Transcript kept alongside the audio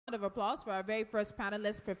of applause for our very first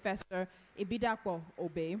panelist, Professor Ibidapo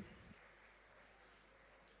Obe.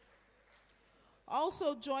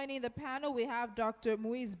 Also joining the panel, we have Dr.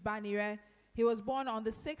 Muiz Banire. He was born on the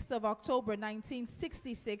 6th of October,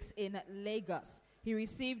 1966 in Lagos. He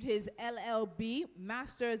received his LLB,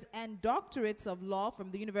 Masters and Doctorates of Law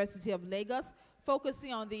from the University of Lagos,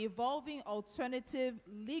 focusing on the evolving alternative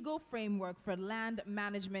legal framework for land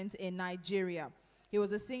management in Nigeria. He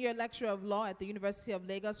was a senior lecturer of law at the University of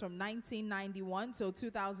Lagos from 1991 till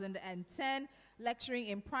 2010, lecturing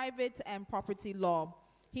in private and property law.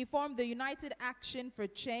 He formed the United Action for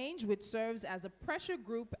Change, which serves as a pressure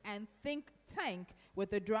group and think tank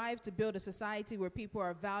with a drive to build a society where people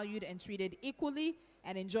are valued and treated equally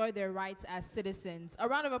and enjoy their rights as citizens. A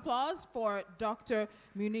round of applause for Dr.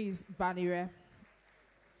 Muiz Banire.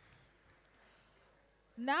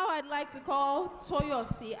 Now I'd like to call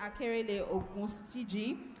Toyosi Akerele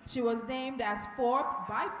Ogunstiji. She was named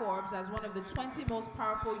by Forbes as one of the 20 most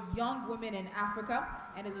powerful young women in Africa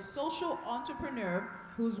and is a social entrepreneur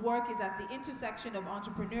whose work is at the intersection of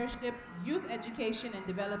entrepreneurship, youth education and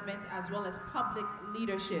development, as well as public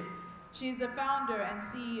leadership. She is the founder and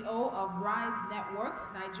CEO of Rise Networks,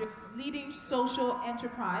 Nigeria's leading social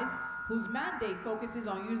enterprise, whose mandate focuses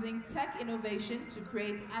on using tech innovation to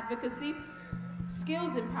create advocacy,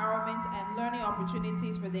 skills empowerment, and learning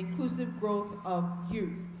opportunities for the inclusive growth of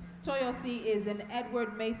youth. Toyosi is an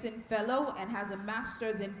Edward Mason Fellow and has a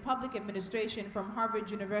Master's in Public Administration from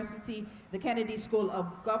Harvard University, the Kennedy School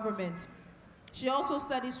of Government. She also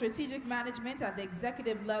studied strategic management at the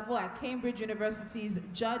executive level at Cambridge University's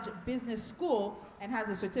Judge Business School and has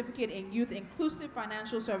a certificate in Youth Inclusive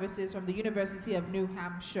Financial Services from the University of New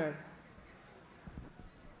Hampshire.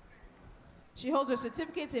 She holds a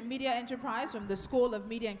certificate in Media Enterprise from the School of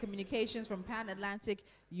Media and Communications from Pan Atlantic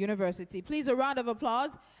University. Please, a round of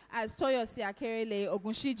applause as Toyosi Akerele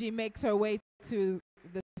Ogunshiji makes her way to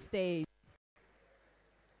the stage.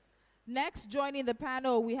 Next, joining the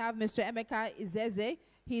panel, we have Mr. Emeka Izeze.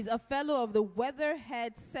 He's a fellow of the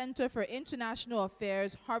Weatherhead Center for International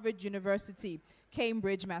Affairs, Harvard University,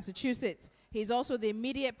 Cambridge, Massachusetts. He's also the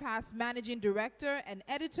immediate past managing director and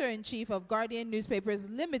editor-in-chief of Guardian Newspapers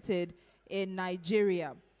Limited in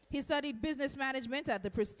Nigeria. He studied business management at the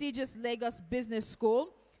prestigious Lagos Business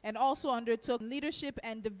School and also undertook leadership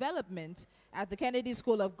and development at the Kennedy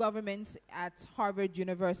School of Government at Harvard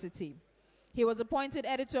University. He was appointed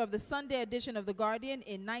editor of the Sunday edition of The Guardian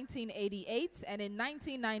in 1988, and in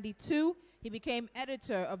 1992, he became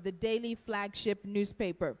editor of the daily flagship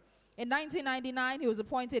newspaper. In 1999, he was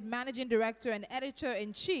appointed managing director and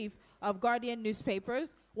editor-in-chief of Guardian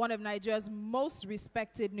Newspapers, one of Nigeria's most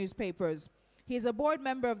respected newspapers. He is a board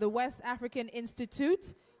member of the West African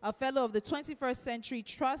Institute, a fellow of the 21st Century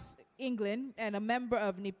Trust England, and a member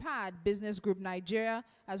of NIPAD Business Group Nigeria,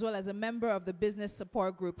 as well as a member of the Business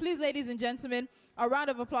Support Group. Please, ladies and gentlemen, a round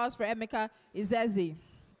of applause for Emeka Izezi.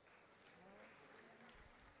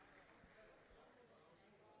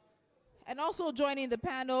 And also joining the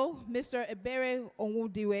panel, Mr. Ebere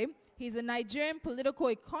Onwudiwe. He's a Nigerian political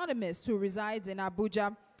economist who resides in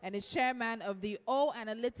Abuja and is chairman of the O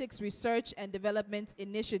Analytics Research and Development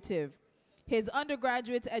Initiative. His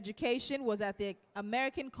undergraduate education was at the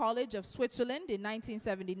American College of Switzerland in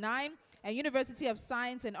 1979 and University of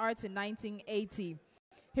Science and Arts in 1980.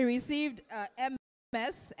 He received a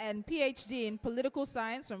MS and PhD in political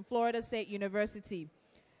science from Florida State University.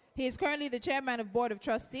 He is currently the chairman of Board of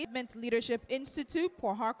Trustees, Leadership Institute,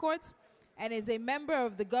 Port Harcourt, and is a member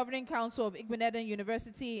of the Governing Council of Igbenedion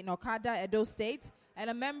University in Okada, Edo State, and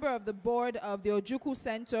a member of the board of the Ojukwu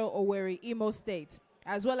Center, Owerri, Imo State,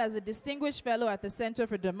 as well as a distinguished fellow at the Center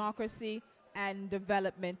for Democracy and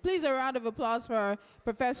Development. Please, a round of applause for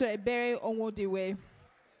Professor Ebere Onwudiwe.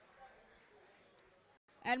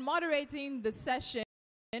 And moderating the session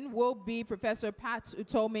will be Professor Pat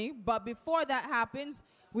Utomi, but before that happens,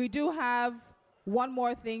 we do have one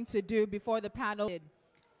more thing to do before the panel.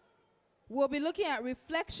 We'll be looking at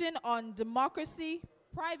reflection on democracy,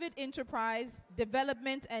 private enterprise,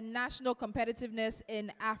 development, and national competitiveness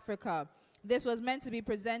in Africa. This was meant to be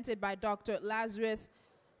presented by Dr. Lazarus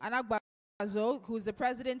Anagbazo, who's the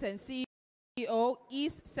president and CEO,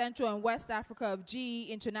 East, Central, and West Africa of GE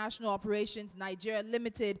International Operations Nigeria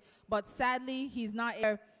Limited, but sadly, he's not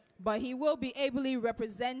here, but he will be ably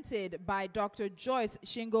represented by Dr. Joyce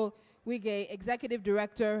Shingo Wige, Executive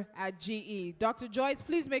Director at GE. Dr. Joyce,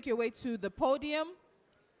 please make your way to the podium,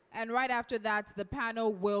 and right after that, the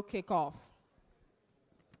panel will kick off.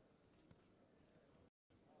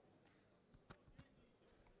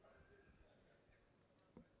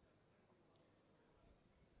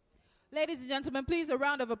 Ladies and gentlemen, please a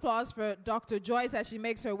round of applause for Dr. Joyce as she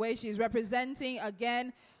makes her way. She's representing,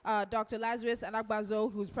 again, Dr. Lazarus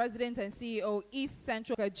Anagbazo, who's President and CEO, East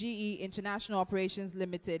Central GE International Operations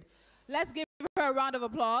Limited. Let's give her a round of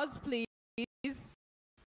applause, please.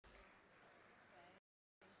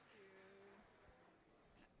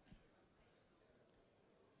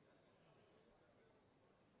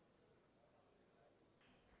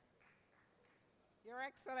 Your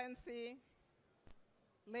Excellency,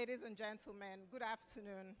 ladies and gentlemen, good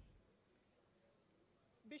afternoon.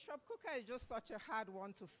 Bishop Kukah is just such a hard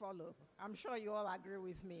one to follow. I'm sure you all agree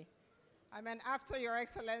with me. I mean, after Your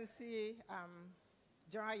Excellency,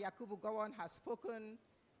 General Yakubu Gowon has spoken,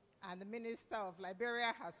 and the Minister of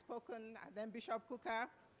Liberia has spoken, and then Bishop Kukah,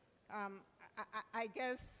 I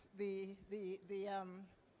guess the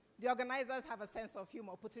organizers have a sense of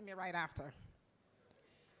humor putting me right after.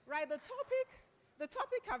 Right, the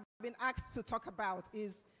topic I've been asked to talk about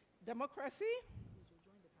is democracy.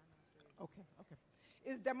 Okay.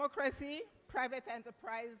 Is democracy, private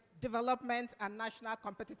enterprise, development, and national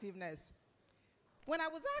competitiveness. When I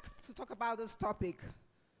was asked to talk about this topic,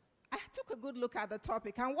 I took a good look at the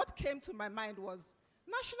topic, and what came to my mind was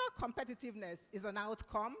national competitiveness is an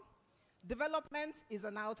outcome, development is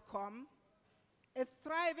an outcome, a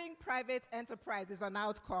thriving private enterprise is an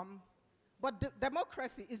outcome, but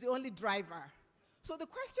democracy is the only driver. So the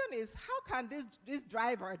question is, how can this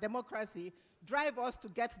driver, democracy, drive us to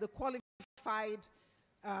get the qualified,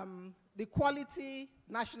 the quality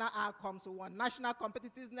national outcomes we want? National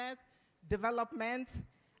competitiveness, development,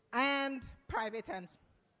 and private ends.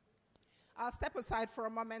 I'll step aside for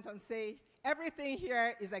a moment and say, everything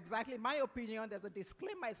here is exactly my opinion. There's a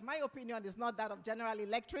disclaimer. It's my opinion. It's not that of General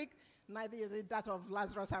Electric, neither is it that of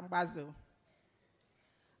Lazarus Anagbazo.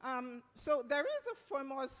 So there is a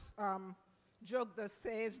famous joke that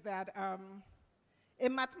says that a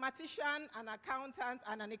mathematician, an accountant,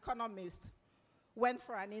 and an economist went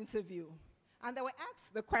for an interview. And they were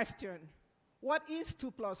asked the question, what is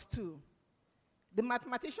 2 plus 2? The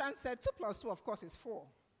mathematician said 2 plus 2, of course, is 4.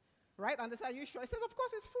 Right? And they said, are you sure? He says, of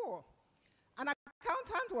course, it's 4. An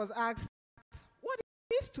accountant was asked, what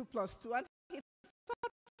is 2 plus 2? And he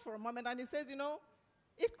thought for a moment, and he says, you know,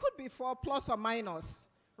 it could be 4 plus or minus,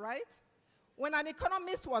 right? When an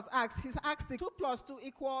economist was asked, he's asked 2 plus 2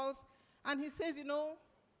 equals, and he says, you know,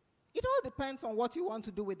 it all depends on what you want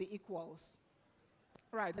to do with the equals.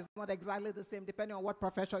 Right, it's not exactly the same depending on what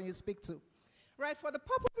profession you speak to. Right, for the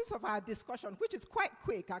purposes of our discussion, which is quite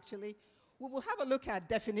quick actually, we will have a look at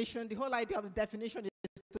definition. The whole idea of the definition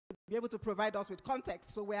is to be able to provide us with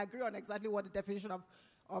context, so we agree on exactly what the definition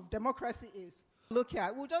of democracy is. Look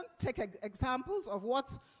here, we'll just take examples of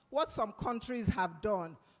what some countries have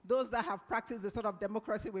done, those that have practiced the sort of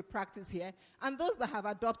democracy we practice here, and those that have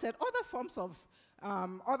adopted other forms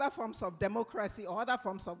of democracy or other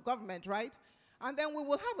forms of government, right? And then we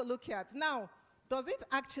will have a look at, now, does it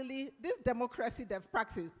actually, this democracy they've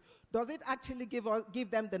practiced, does it actually give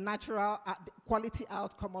them the natural quality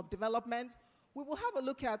outcome of development? We will have a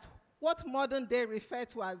look at what modern day refer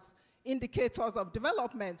to as indicators of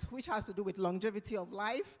development, which has to do with longevity of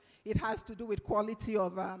life, it has to do with quality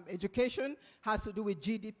of education, has to do with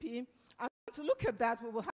GDP. And to look at that, we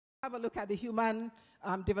will have a look at the Human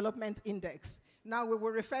Development Index. Now we will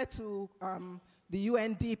refer to the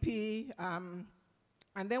UNDP,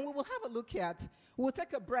 and then we will have a look at, we'll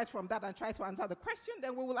take a breath from that and try to answer the question,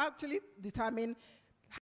 then we will actually determine,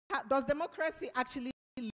 does democracy actually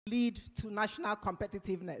lead to national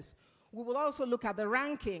competitiveness? We will also look at the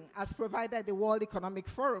ranking as provided by the World Economic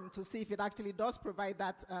Forum to see if it actually does provide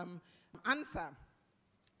that answer.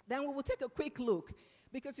 Then we will take a quick look,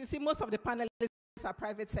 because you see most of the panelists are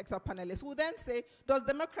private sector panelists. We'll then say, does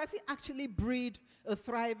democracy actually breed a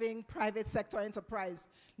thriving private sector enterprise,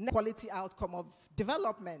 quality outcome of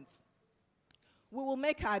development? We will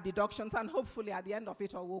make our deductions, and hopefully at the end of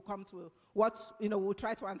it all, we'll come to we'll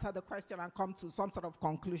try to answer the question and come to some sort of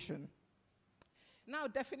conclusion. Now,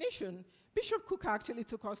 definition. Bishop Kukah actually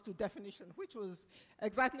took us to definition, which was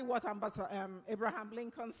exactly what Ambassador Abraham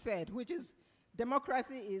Lincoln said, which is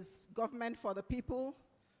democracy is government for the people,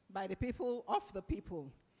 by the people, of the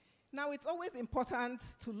people. Now, it's always important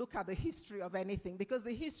to look at the history of anything, because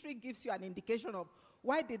the history gives you an indication of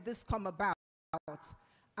why did this come about.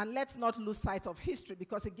 And let's not lose sight of history,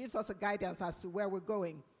 because it gives us a guidance as to where we're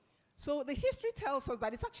going. So the history tells us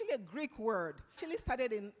that it's actually a Greek word. It actually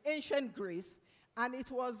started in ancient Greece, and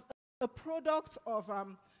it was a product of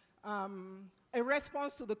a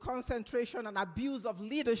response to the concentration and abuse of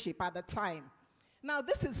leadership at the time. Now,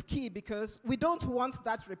 this is key because we don't want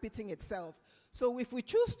that repeating itself. So if we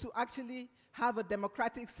choose to actually have a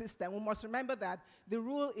democratic system, we must remember that the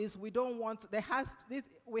rule is we don't want,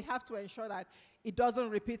 we have to ensure that it doesn't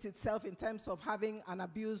repeat itself in terms of having an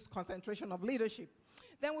abused concentration of leadership.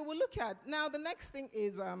 Then we will look at, now the next thing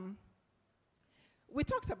is, we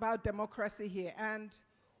talked about democracy here, and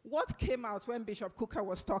what came out when Bishop Cooker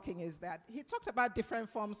was talking is that he talked about different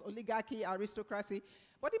forms, oligarchy, aristocracy,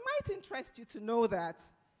 but it might interest you to know that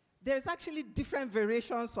there's actually different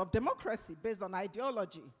variations of democracy based on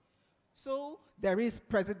ideology. So there is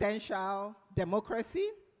presidential democracy,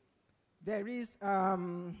 there is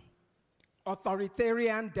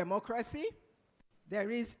authoritarian democracy, there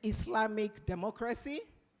is Islamic democracy,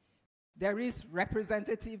 there is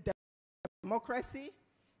representative democracy,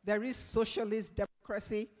 there is socialist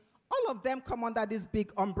democracy. All of them come under this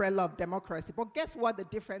big umbrella of democracy. But guess what the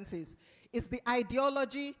difference is? It's the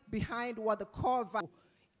ideology behind what the core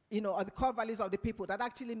value, or the core values of the people that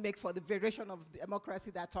actually make for the variation of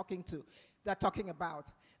democracy they're talking about.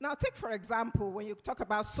 Now, take for example, when you talk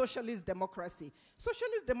about socialist democracy.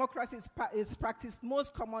 Socialist democracy is practiced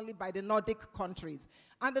most commonly by the Nordic countries.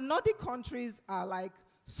 And the Nordic countries are like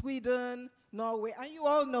Sweden, Norway, and you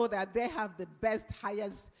all know that they have the best,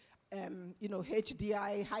 highest,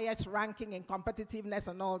 HDI, highest ranking in competitiveness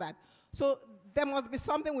and all that. So there must be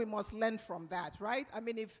something we must learn from that, right? I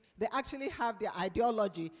mean, if they actually have their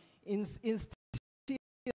ideology instilled,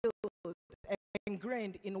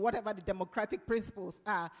 ingrained in whatever the democratic principles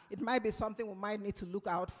are, it might be something we might need to look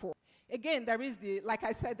out for. Again, there is like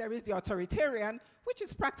I said, there is the authoritarian, which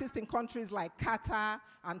is practiced in countries like Qatar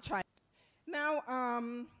and China. Now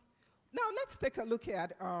let's take a look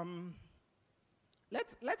at,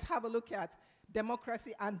 let's have a look at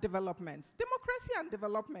democracy and development. Democracy and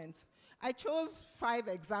development. I chose 5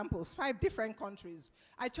 examples, 5 different countries.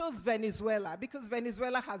 I chose Venezuela because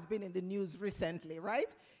Venezuela has been in the news recently,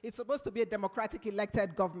 right? It's supposed to be a democratic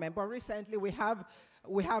elected government, but recently we have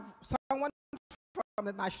someone from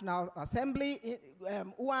the National Assembly,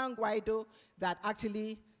 Juan Guaido, that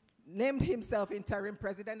actually named himself interim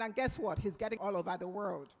president, and guess what? He's getting all over the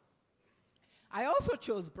world. I also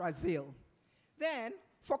chose Brazil. Then,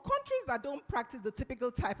 for countries that don't practice the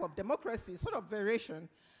typical type of democracy, sort of variation,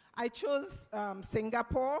 I chose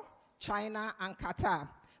Singapore, China, and Qatar.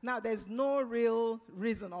 Now, there's no real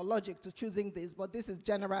reason or logic to choosing this, but this is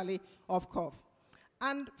generally off cuff.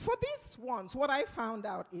 And for these ones, what I found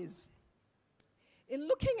out is, in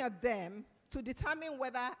looking at them, to determine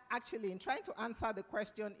whether actually, in trying to answer the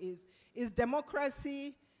question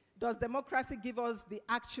does democracy give us the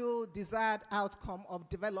actual desired outcome of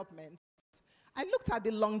development? I looked at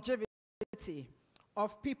the longevity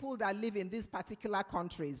of people that live in these particular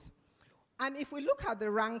countries. And if we look at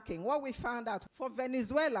the ranking, what we found out for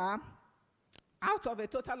Venezuela, out of a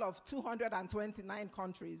total of 229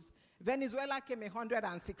 countries, Venezuela came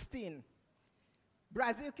 116.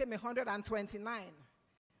 Brazil came 129.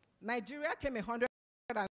 Nigeria came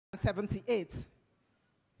 178.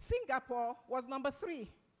 Singapore was number 3.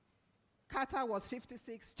 Qatar was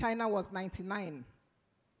 56. China was 99.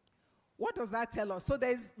 What does that tell us? So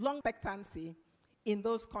there's long expectancy in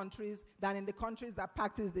those countries than in the countries that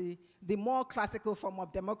practice the more classical form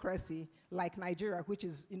of democracy, like Nigeria, which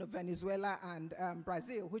is Venezuela, and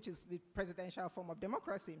Brazil, which is the presidential form of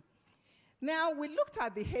democracy. Now, we looked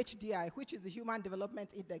at the HDI, which is the Human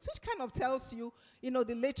Development Index, which kind of tells you,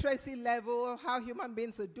 the literacy level, how human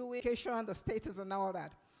beings are doing, education, the status, and all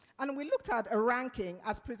that. And we looked at a ranking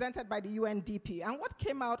as presented by the UNDP, and what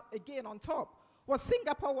came out again on top was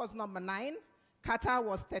Singapore was number 9, Qatar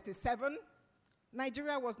was 37,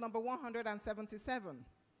 Nigeria was number 177.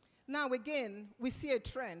 Now, again, we see a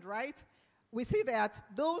trend, right? We see that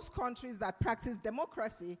those countries that practice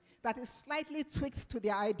democracy that is slightly tweaked to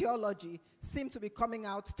their ideology seem to be coming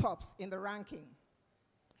out tops in the ranking.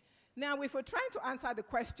 Now, if we're trying to answer the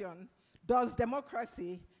question, does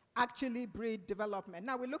democracy actually breed development?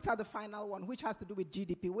 Now, we looked at the final one, which has to do with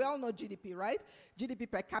GDP. We all know GDP, right?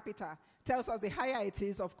 GDP per capita tells us the higher it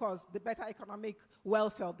is, of course, the better economic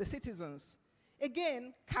welfare of the citizens.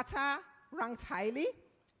 Again, Qatar ranked highly.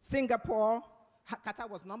 Qatar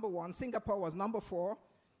was number 1, Singapore was number 4,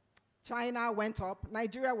 China went up,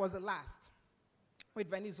 Nigeria was the last, with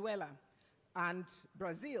Venezuela and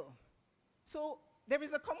Brazil. So there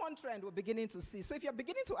is a common trend we're beginning to see. So if you're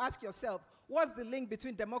beginning to ask yourself, what's the link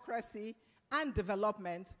between democracy and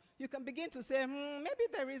development, you can begin to say, maybe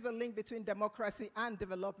there is a link between democracy and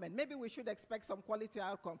development. Maybe we should expect some quality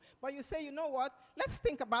outcome. But you say, you know what, let's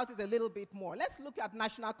think about it a little bit more. Let's look at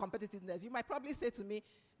national competitiveness. You might probably say to me,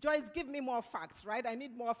 Joyce, give me more facts, right? I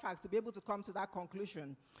need more facts to be able to come to that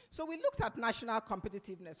conclusion. So we looked at national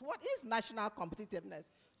competitiveness. What is national competitiveness?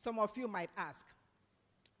 Some of you might ask.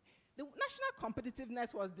 The national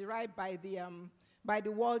competitiveness was derived by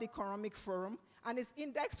the World Economic Forum and is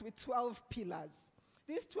indexed with 12 pillars.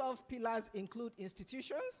 These 12 pillars include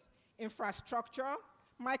institutions, infrastructure,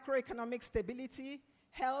 microeconomic stability,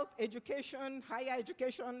 health, education, higher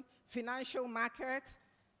education, financial market,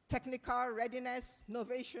 technical readiness,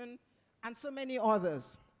 innovation, and so many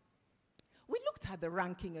others. We looked at the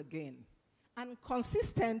ranking again, and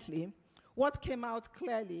consistently, what came out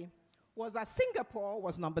clearly was that Singapore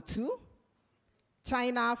was number 2,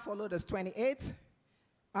 China followed as 28,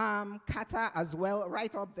 Qatar as well,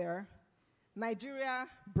 right up there, Nigeria,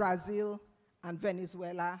 Brazil, and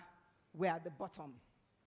Venezuela were at the bottom.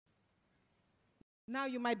 Now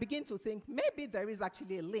you might begin to think maybe there is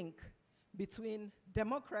actually a link between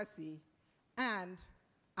democracy and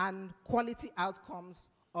quality outcomes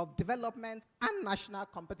of development and national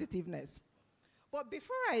competitiveness. But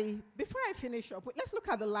before I finish up, let's look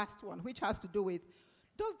at the last one, which has to do with,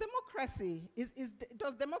 does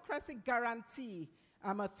democracy guarantee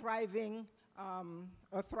a thriving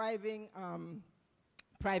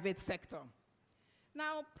private sector?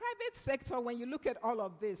 Now, private sector, when you look at all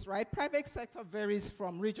of this, right, private sector varies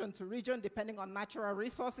from region to region, depending on natural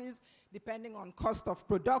resources, depending on cost of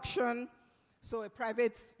production. So a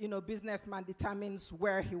private, businessman determines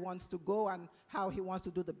where he wants to go and how he wants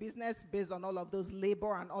to do the business based on all of those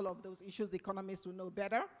labor and all of those issues. The economists will know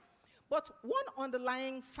better. But one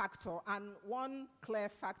underlying factor and one clear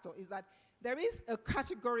factor is that there is a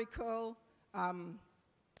categorical,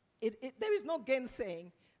 there is no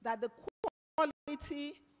gainsaying that the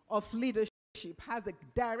quality of leadership has a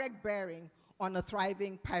direct bearing on a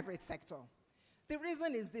thriving private sector. The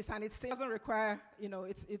reason is this, and it doesn't require,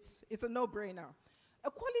 it's a no-brainer.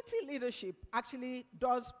 A quality leadership actually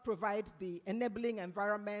does provide the enabling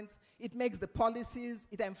environment. It makes the policies,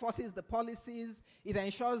 it enforces the policies, it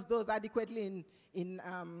ensures those adequately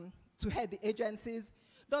to head the agencies.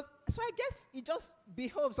 So I guess it just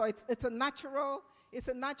behoves, or it's a natural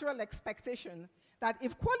expectation that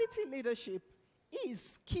if quality leadership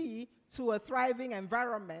is key to a thriving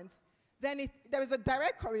environment, then there is a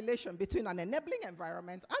direct correlation between an enabling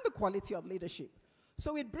environment and the quality of leadership.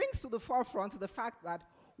 So it brings to the forefront the fact that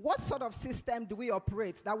what sort of system do we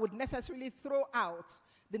operate that would necessarily throw out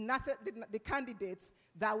the candidates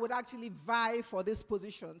that would actually vie for these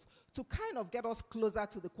positions to kind of get us closer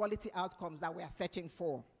to the quality outcomes that we are searching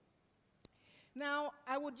for. Now,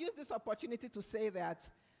 I would use this opportunity to say that,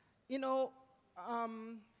 it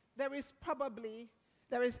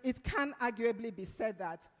can arguably be said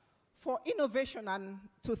that for innovation and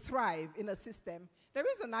to thrive in a system, there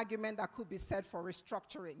is an argument that could be said for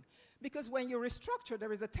restructuring. Because when you restructure,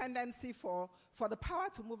 there is a tendency for the power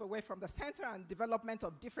to move away from the center and development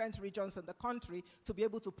of different regions in the country to be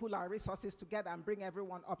able to pull our resources together and bring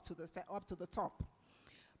everyone up to the top.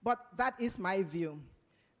 But that is my view.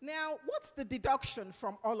 Now, what's the deduction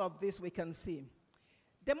from all of this we can see?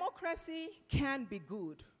 Democracy can be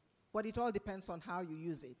good, but it all depends on how you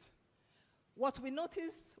use it. What we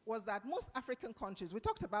noticed was that most African countries, we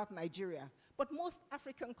talked about Nigeria, but most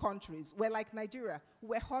African countries were like Nigeria,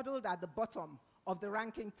 were huddled at the bottom of the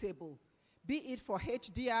ranking table, be it for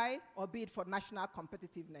HDI or be it for national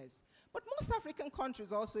competitiveness. But most African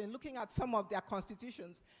countries also, in looking at some of their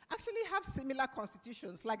constitutions, actually have similar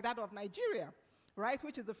constitutions like that of Nigeria, right,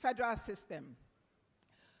 which is the federal system.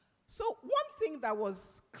 So one thing that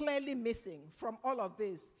was clearly missing from all of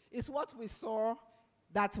this is what we saw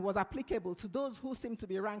that was applicable to those who seem to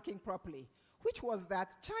be ranking properly, which was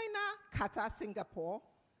that China, Qatar, Singapore,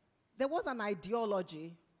 there was an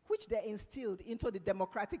ideology which they instilled into the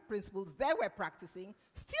democratic principles they were practicing,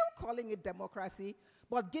 still calling it democracy,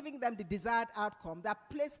 but giving them the desired outcome that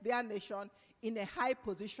placed their nation in a high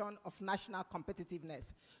position of national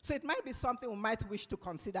competitiveness. So it might be something we might wish to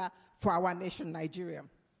consider for our nation, Nigeria.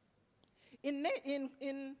 And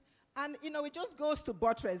it just goes to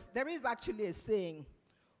buttress. There is actually a saying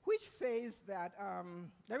which says that,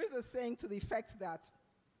 there is a saying to the effect that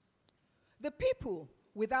the people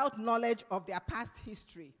without knowledge of their past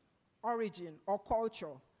history, origin, or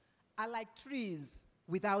culture are like trees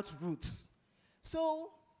without roots. So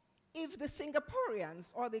if the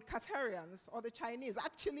Singaporeans or the Qatarians or the Chinese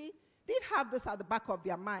actually did have this at the back of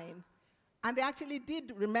their mind, and they actually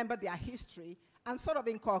did remember their history and sort of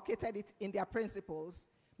inculcated it in their principles,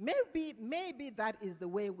 maybe that is the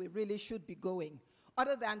way we really should be going,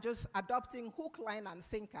 other than just adopting hook, line, and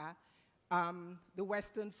sinker the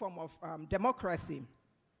Western form of democracy.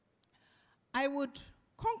 I would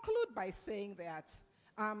conclude by saying that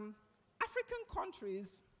African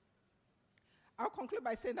countries, I'll conclude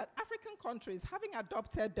by saying that African countries, having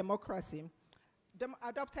adopted democracy,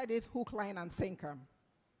 adopted it hook, line, and sinker.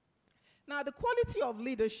 Now, the quality of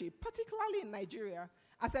leadership, particularly in Nigeria,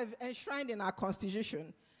 as I've enshrined in our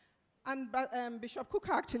constitution, and Bishop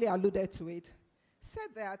Kuka actually alluded to it, said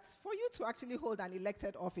that for you to actually hold an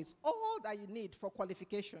elected office, all that you need for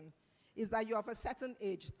qualification is that you have a certain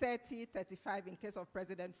age, 30, 35, in case of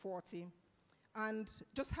president, 40, and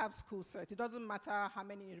just have school cert. It doesn't matter how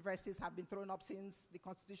many universities have been thrown up since the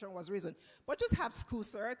constitution was risen, but just have school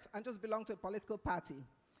cert and just belong to a political party.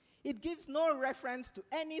 It gives no reference to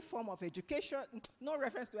any form of education, no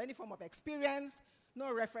reference to any form of experience,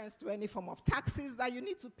 no reference to any form of taxes that you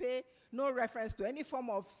need to pay, no reference to any form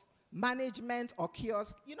of management or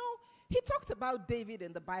kiosk. You know, he talked about David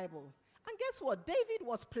in the Bible. And guess what? David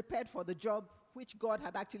was prepared for the job which God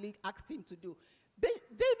had actually asked him to do.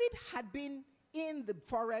 David had been in the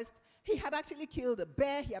forest. He had actually killed a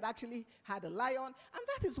bear. He had actually had a lion. And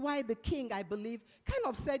that is why the king, I believe, kind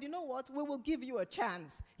of said, you know what, we will give you a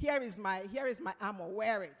chance. Here is my armor,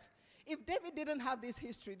 wear it. If David didn't have this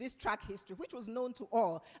history, this track history, which was known to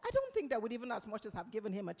all, I don't think they would even as much as have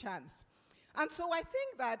given him a chance. And so I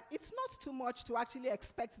think that it's not too much to actually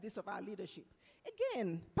expect this of our leadership.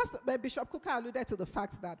 Again, Bishop Kuka alluded to the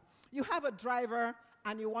fact that you have a driver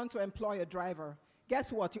and you want to employ a driver.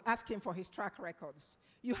 Guess what? You ask him for his track records.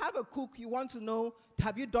 You have a cook, you want to know,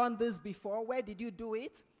 have you done this before? Where did you do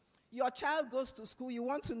it? Your child goes to school, you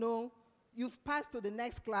want to know, you've passed to the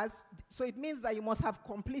next class, so it means that you must have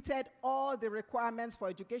completed all the requirements for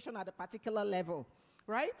education at a particular level,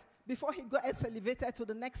 right? Before he gets elevated to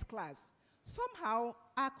the next class. Somehow,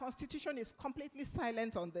 our constitution is completely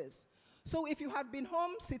silent on this. So if you have been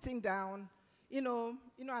home sitting down, you know,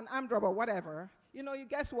 an armed robber, whatever, you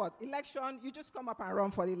guess what? Election, you just come up and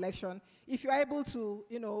run for the election. If you're able to,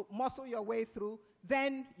 muscle your way through,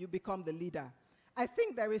 then you become the leader. I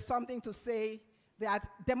think there is something to say that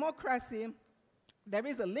democracy, there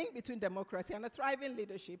is a link between democracy and a thriving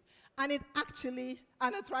leadership, and a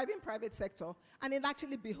thriving private sector, and it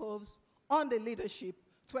actually behoves on the leadership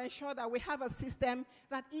to ensure that we have a system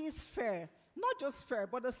that is fair, not just fair,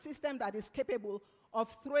 but a system that is capable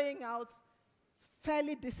of throwing out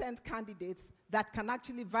fairly decent candidates that can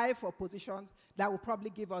actually vie for positions that will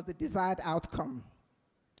probably give us the desired outcome.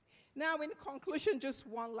 Now, in conclusion, just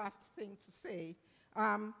one last thing to say,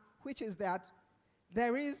 which is that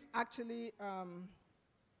there is actually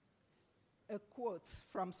a quote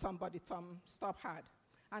from somebody, Tom Stoppard,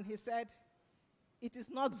 and he said, "It is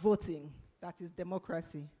not voting that is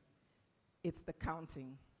democracy, it's the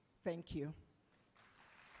counting." Thank you.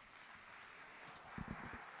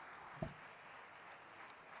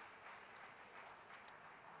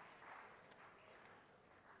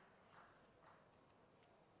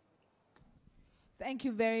 Thank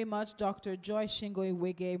you very much, Dr. Joy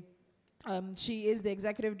Shingo-Iwege. She is the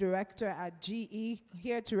executive director at GE,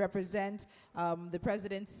 here to represent the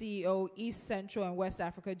president, CEO, East Central and West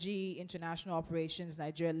Africa, GE International Operations,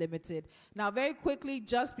 Nigeria Limited. Now, very quickly,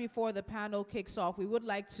 just before the panel kicks off, we would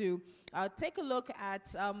like to take a look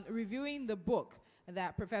at reviewing the book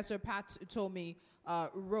that Professor Pat Utomi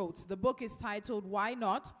wrote. The book is titled, Why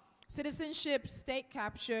Not? Citizenship, State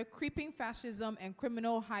Capture, Creeping Fascism, and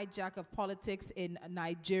Criminal Hijack of Politics in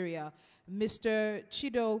Nigeria. Mr.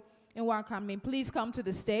 Chido Nwankame, please come to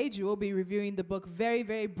the stage. You will be reviewing the book very,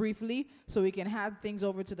 very briefly so we can hand things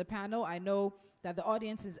over to the panel. I know that the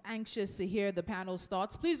audience is anxious to hear the panel's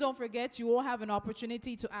thoughts. Please don't forget, you will have an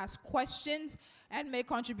opportunity to ask questions and make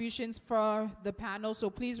contributions for the panel. So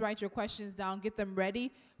please write your questions down, get them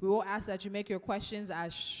ready. We will ask that you make your questions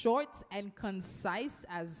as short and concise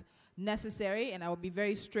as necessary, and I will be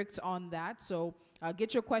very strict on that. So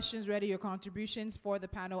get your questions ready, your contributions for the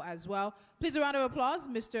panel as well. Please, a round of applause,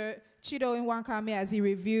 Mr. Chido Nwankame, as he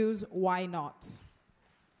reviews Why Not?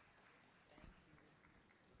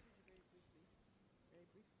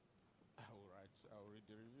 All right, I'll read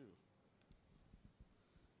the review.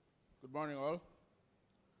 Good morning, all.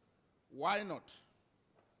 Why Not?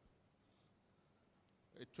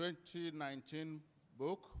 A 2019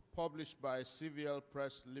 book published by CVL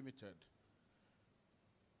Press Limited.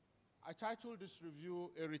 I titled this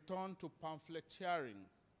review, A Return to Pamphleteering.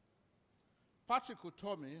 Patrick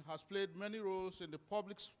Utomi has played many roles in the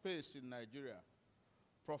public space in Nigeria.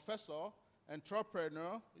 Professor,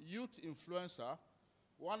 entrepreneur, youth influencer,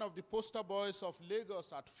 one of the poster boys of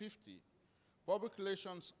Lagos at 50, public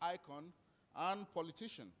relations icon, and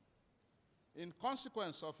politician. In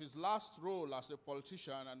consequence of his last role as a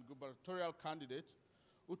politician and gubernatorial candidate,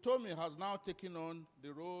 Utomi has now taken on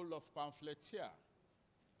the role of pamphleteer.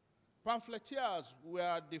 Pamphleteers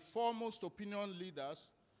were the foremost opinion leaders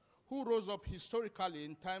who rose up historically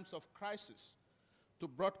in times of crisis to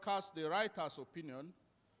broadcast the writer's opinion,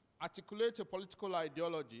 articulate a political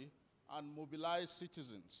ideology, and mobilize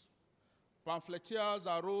citizens. Pamphleteers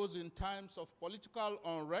arose in times of political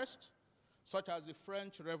unrest, such as the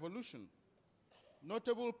French Revolution.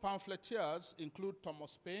 Notable pamphleteers include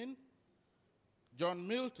Thomas Paine, John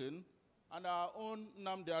Milton, and our own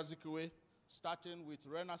Nnamdi Azikiwe, starting with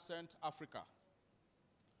Renaissance Africa.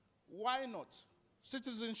 Why not?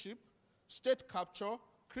 Citizenship, state capture,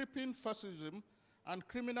 creeping fascism, and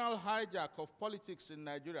criminal hijack of politics in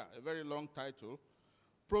Nigeria, a very long title,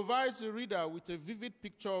 provides the reader with a vivid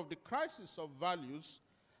picture of the crisis of values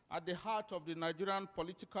at the heart of the Nigerian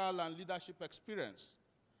political and leadership experience,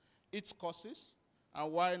 its causes,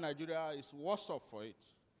 and why Nigeria is worse off for it.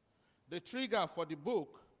 The trigger for the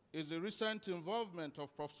book is the recent involvement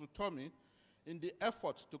of Professor Tommy in the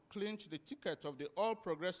effort to clinch the ticket of the All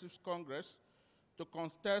Progressives Congress to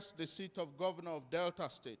contest the seat of governor of Delta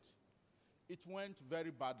State. It went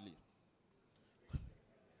very badly.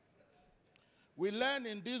 We learn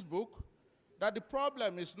in this book that the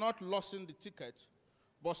problem is not losing the ticket,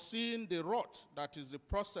 but seeing the rot that is the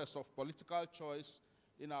process of political choice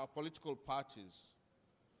in our political parties.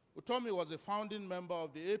 Utomi was a founding member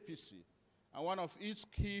of the APC and one of its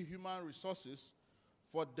key human resources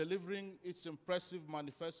for delivering its impressive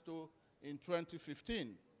manifesto in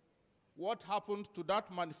 2015. What happened to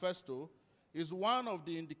that manifesto is one of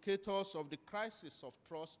the indicators of the crisis of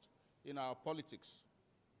trust in our politics.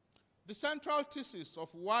 The central thesis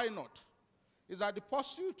of Why Not is that the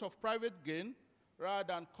pursuit of private gain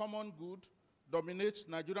rather than common good dominates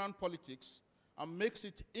Nigerian politics and makes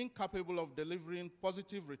it incapable of delivering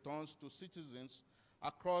positive returns to citizens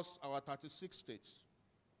across our 36 states.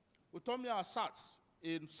 Utomi asserts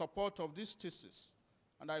in support of this thesis,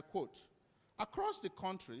 and I quote, "Across the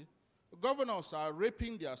country, governors are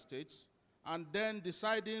raping their states and then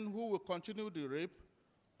deciding who will continue the rape,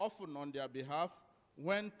 often on their behalf,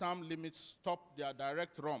 when term limits stop their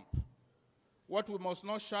direct romp. What we must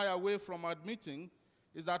not shy away from admitting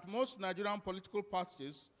is that most Nigerian political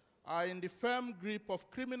parties are in the firm grip of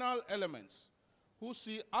criminal elements who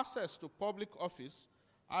see access to public office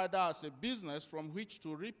either as a business from which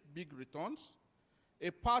to reap big returns, a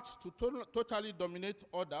path to totally dominate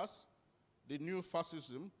others, the new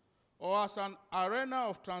fascism, or as an arena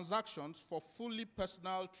of transactions for fully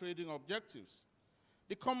personal trading objectives.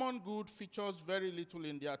 The common good features very little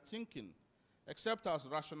in their thinking, except as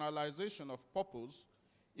rationalization of purpose,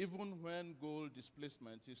 even when goal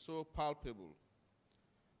displacement is so palpable.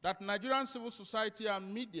 That Nigerian civil society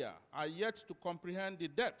and media are yet to comprehend the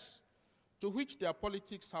depths to which their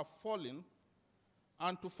politics have fallen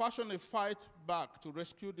and to fashion a fight back to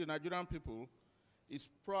rescue the Nigerian people is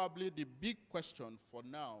probably the big question for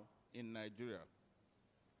now in Nigeria.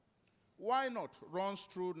 Why Not runs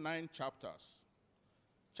through 9 chapters.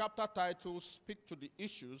 Chapter titles speak to the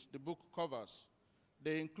issues the book covers.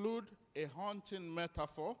 They include a haunting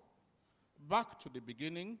metaphor, back to the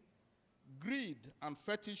beginning, greed and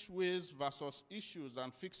fetish ways versus issues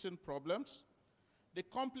and fixing problems, the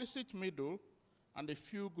complicit middle, and a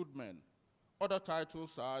few good men. Other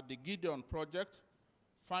titles are The Gideon Project,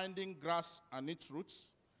 Finding Grass and Its Roots,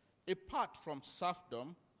 Apart from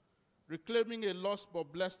Serfdom, Reclaiming a Lost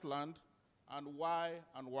but Blessed Land, and Why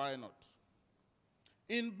Not.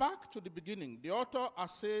 In Back to the Beginning, the author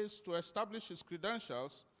essays to establish his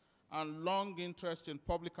credentials and long interest in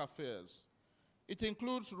public affairs. It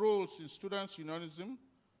includes roles in students' unionism,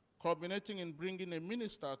 culminating in bringing a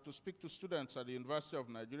minister to speak to students at the University of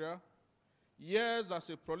Nigeria, years as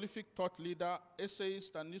a prolific thought leader,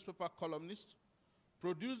 essayist, and newspaper columnist,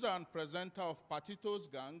 producer and presenter of Patito's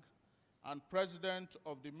Gang, and president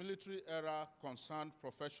of the military-era Concerned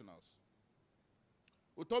Professionals.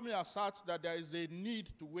 Utomi asserts that there is a need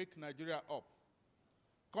to wake Nigeria up.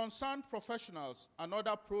 Concerned Professionals and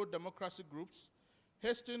other pro-democracy groups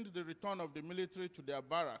hastened the return of the military to their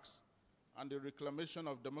barracks and the reclamation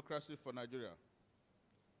of democracy for Nigeria.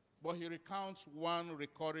 But he recounts one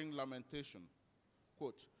recurring lamentation.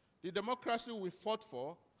 Quote, "The democracy we fought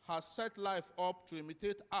for has set life up to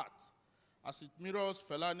imitate art, as it mirrors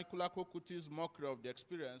Fela Anikulapo Kuti's mockery of the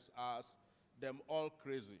experience as them all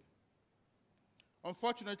crazy."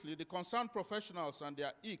 Unfortunately, the concerned professionals and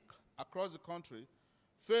their ilk across the country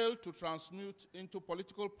failed to transmute into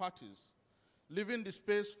political parties, leaving the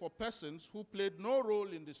space for persons who played no role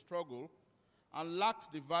in the struggle and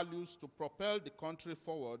lacked the values to propel the country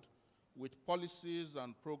forward with policies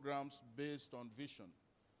and programs based on vision.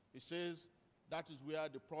 He says that is where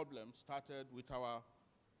the problem started with our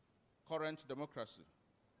current democracy.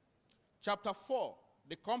 Chapter 4,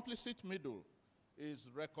 The Complicit Middle, is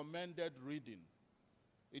recommended reading.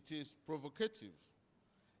 It is provocative.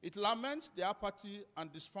 It laments the apathy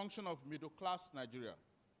and dysfunction of middle-class Nigeria.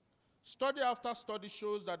 Study after study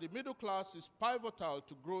shows that the middle class is pivotal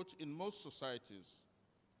to growth in most societies.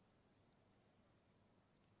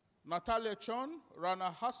 Natalia Chon,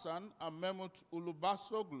 Rana Hassan, and Mehmet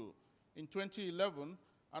Ulubasoglu in 2011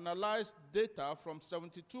 analyzed data from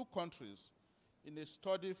 72 countries in a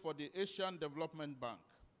study for the Asian Development Bank.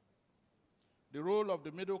 The role of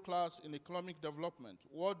the middle class in economic development,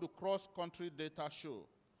 what do cross-country data show?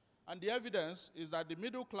 And the evidence is that the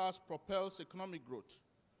middle class propels economic growth.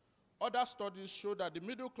 Other studies show that the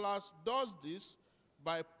middle class does this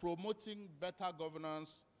by promoting better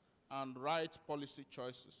governance and right policy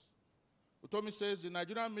choices. Utomi says the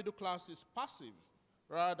Nigerian middle class is passive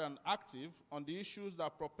rather than active on the issues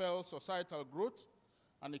that propel societal growth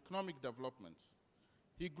and economic development.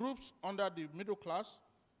 He groups under the middle class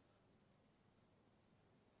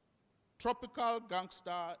tropical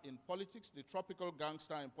gangster in politics, the tropical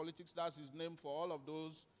gangster in politics, that's his name for all of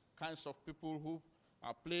those kinds of people who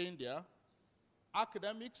are playing there,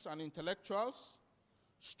 academics and intellectuals,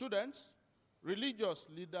 students, religious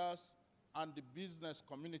leaders, and the business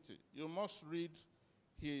community. You must read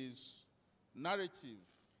his narrative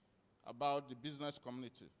about the business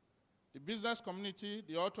community. The business community,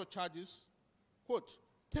 the author charges, quote,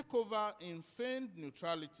 take over in feigned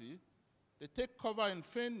neutrality. They take cover in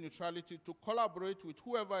feigned neutrality to collaborate with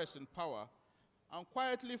whoever is in power and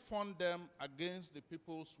quietly fund them against the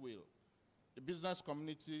people's will. The business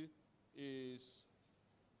community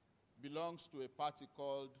belongs to a party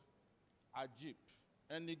called AJIP,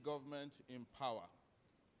 Any Government in Power.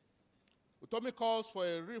 Utomi calls for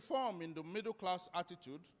a reform in the middle class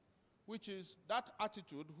attitude, which is that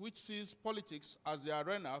attitude which sees politics as the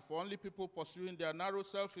arena for only people pursuing their narrow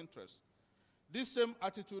self-interest. This same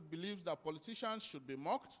attitude believes that politicians should be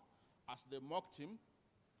mocked, as they mocked him,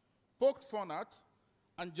 poked fun at,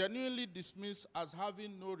 and genuinely dismissed as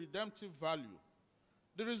having no redemptive value.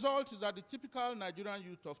 The result is that the typical Nigerian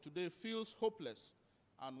youth of today feels hopeless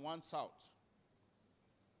and wants out.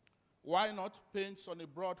 Why not paints on a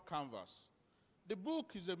broad canvas? The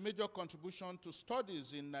book is a major contribution to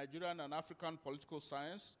studies in Nigerian and African political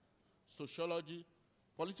science, sociology,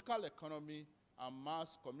 political economy, and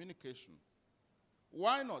mass communication.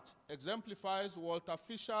 Why not exemplifies Walter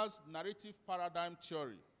Fisher's narrative paradigm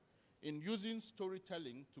theory in using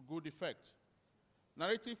storytelling to good effect.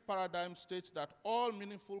 Narrative paradigm states that all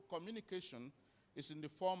meaningful communication is in the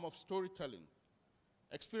form of storytelling.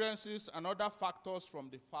 Experiences and other factors from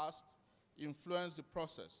the past influence the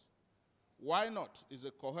process. Why not is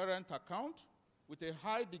a coherent account with a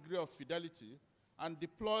high degree of fidelity and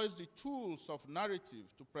deploys the tools of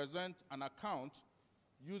narrative to present an account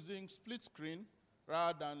using split screen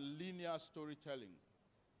rather than linear storytelling.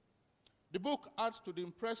 The book adds to the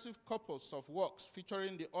impressive corpus of works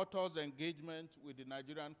featuring the author's engagement with the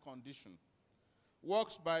Nigerian condition.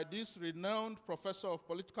 Works by this renowned professor of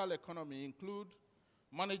political economy include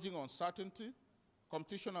Managing Uncertainty,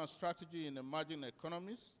 Competition and Strategy in Emerging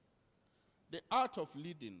Economies, The Art of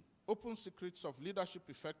Leading, Open Secrets of Leadership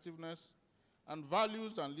Effectiveness, and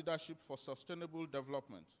Values and Leadership for Sustainable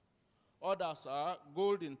Development. Others are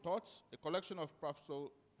Gold in Thoughts, a collection of Professor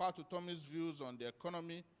Pat Utomi's views on the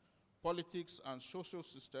economy, politics, and social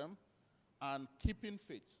system, and Keeping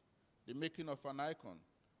Faith, the making of an icon.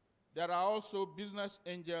 There are also Business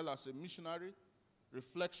Angel as a missionary,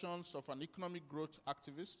 Reflections of an Economic Growth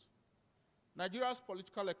Activist, Nigeria's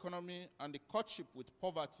Political Economy and the Courtship with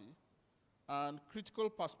Poverty, and Critical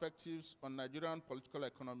Perspectives on Nigerian Political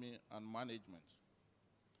Economy and Management.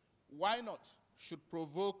 Why not should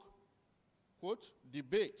provoke, quote,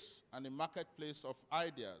 debates and a marketplace of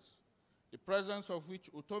ideas, the presence of which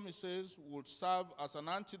Utomi says would serve as an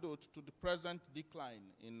antidote to the present decline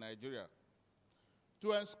in Nigeria.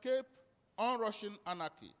 To escape onrushing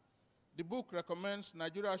anarchy, the book recommends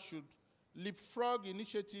Nigeria should leapfrog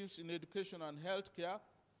initiatives in education and healthcare,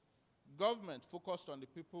 government focused on the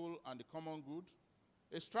people and the common good,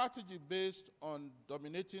 a strategy based on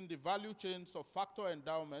dominating the value chains of factor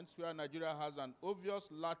endowments where Nigeria has an obvious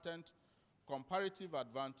latent comparative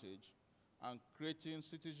advantage, and creating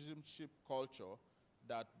citizenship culture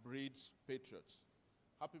that breeds patriots.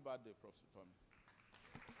 Happy birthday, Professor Tommy.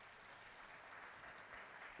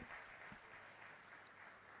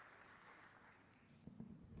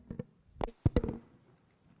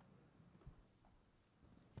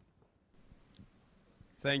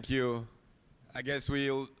 Thank you. I guess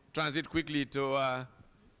we'll transit quickly to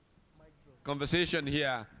conversation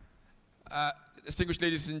here. Distinguished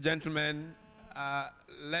ladies and gentlemen,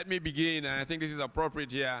 let me begin, and I think this is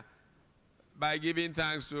appropriate here, by giving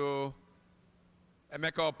thanks to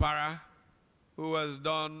Emeka Opara, who has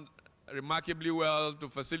done remarkably well to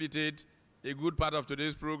facilitate a good part of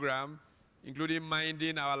today's program, including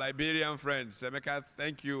minding our Liberian friends. Emeka,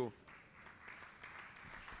 thank you.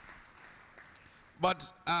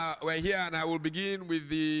 But we're here, and I will begin with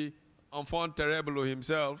the enfant terrible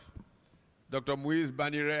himself, Dr. Moise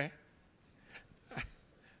Banire.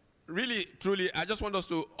 Really, truly, I just want us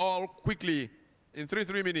to all quickly, in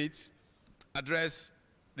 3 minutes, address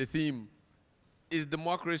the theme: is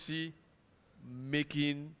democracy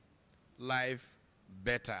making life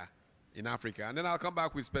better in Africa? And then I'll come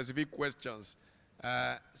back with specific questions.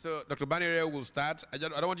 So Dr. Banire will start. I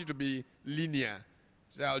don't want you to be linear.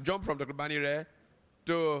 So I'll jump from Dr. Banire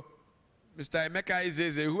to Mr. Emeka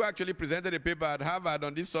Izeze, who actually presented a paper at Harvard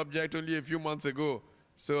on this subject only a few months ago.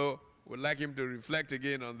 So we'd like him to reflect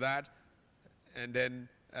again on that, and then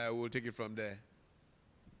we'll take it from there.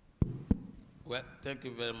 Well, thank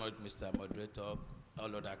you very much, Mr. Moderator.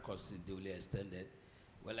 All other courses duly extended.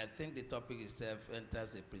 Well, I think the topic itself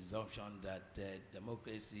enters a presumption that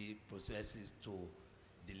democracy possesses to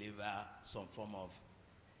deliver some form of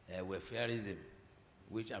welfareism,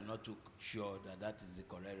 which I'm not too sure that that is the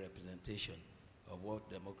correct representation of what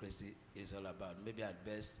democracy is all about. Maybe at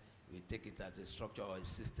best, we take it as a structure or a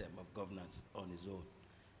system of governance on its own.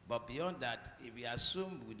 But beyond that, if we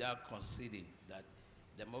assume without conceding that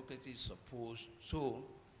democracy is supposed to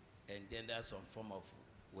engender some form of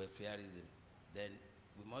welfareism, then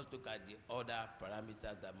we must look at the other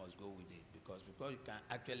parameters that must go with it, because you can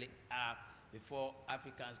actually have, before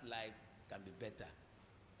Africans' life can be better,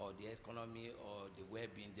 or the economy or the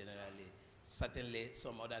well-being generally, certainly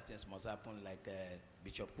some other things must happen, like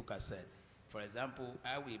Bishop Kuka said. For example,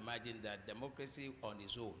 I will imagine that democracy on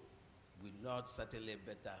its own will not certainly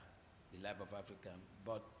better the life of Africa,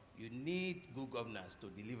 but you need good governance to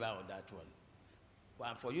deliver on that one.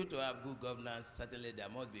 And for you to have good governance, certainly there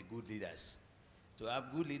must be good leaders. To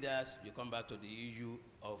have good leaders, you come back to the issue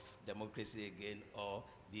of democracy again, or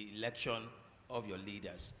the election of your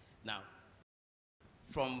leaders. Now,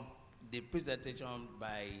 from the presentation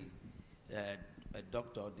by a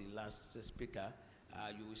doctor, the last speaker,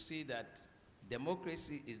 you will see that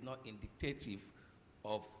democracy is not indicative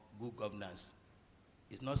of good governance.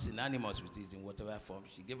 It's not synonymous with it in whatever form.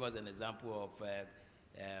 She gave us an example of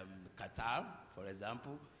Qatar, for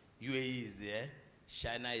example. UAE is there,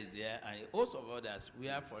 China is there, and a host of others. We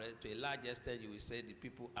are, to a large extent, you will say the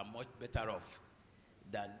people are much better off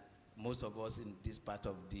than most of us in this part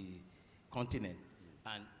of the continent.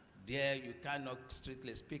 And there you cannot,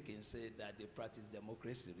 strictly speaking, say that they practice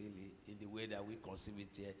democracy really in the way that we conceive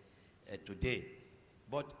it here today.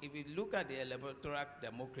 But if you look at the electoral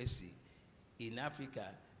democracy in Africa,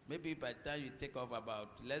 maybe by the time you take off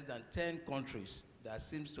about less than 10 countries that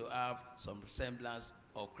seems to have some semblance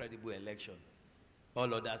of credible election.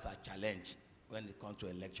 All others are challenged when it comes to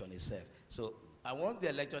election itself. So, and once the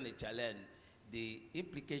election is challenged, the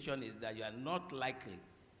implication is that you are not likely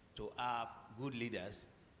to have good leaders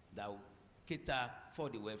that will cater for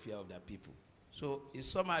the welfare of their people. So, in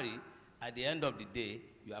summary, at the end of the day,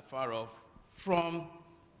 you are far off from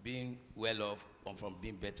being well off or from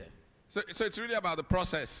being better. So it's really about the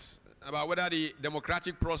process, about whether the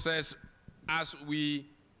democratic process, as we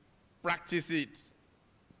practice it,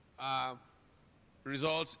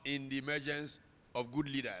 results in the emergence of good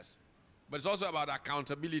leaders. But it's also about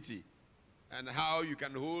accountability and how you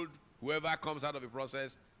can hold whoever comes out of the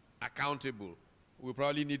process accountable. We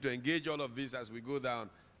probably need to engage all of this as we go down.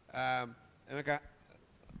 Emeka?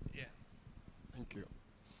 Yeah. Thank you.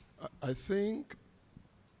 I think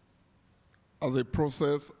as a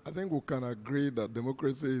process, I think we can agree that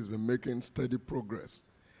democracy has been making steady progress.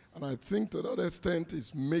 And I think to that extent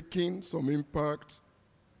it's making some impact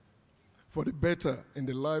for the better in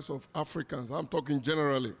the lives of Africans. I'm talking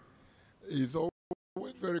generally. It's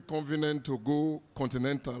always very convenient to go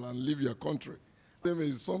continental and leave your country.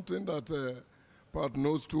 It's something that Pat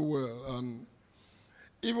knows too well. And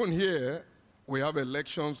even here, we have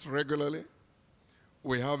elections regularly.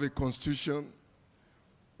 We have a constitution.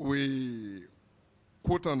 We,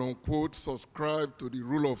 quote and unquote, subscribe to the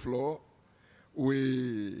rule of law.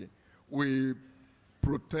 We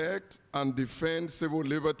protect and defend civil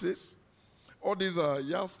liberties. All these are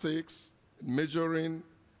yardsticks measuring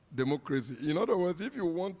democracy. In other words, if you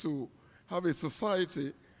want to have a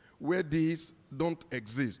society where these don't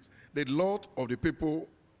exist, the lot of the people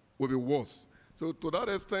will be worse. So to that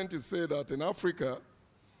extent, you say that in Africa,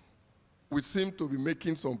 we seem to be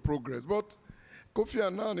making some progress. But Kofi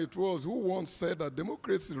Annan, it was, who once said that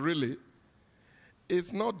democracy really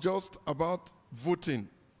is not just about voting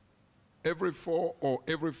every 4 or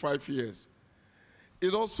every 5 years.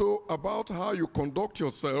 It's also about how you conduct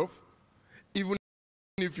yourself, even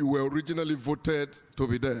if you were originally voted to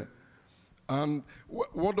be there. And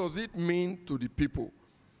what does it mean to the people?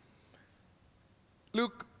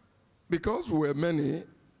 Look, because we're many,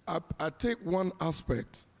 I take one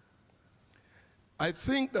aspect. I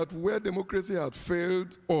think that where democracy had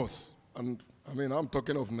failed us, and I mean, I'm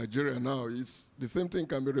talking of Nigeria now, the same thing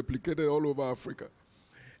can be replicated all over Africa,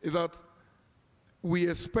 is that we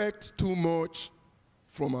expect too much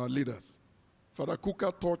from our leaders. Father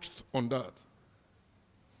Kuka touched on that.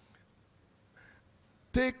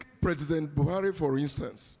 Take President Buhari, for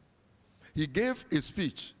instance. He gave a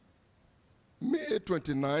speech, May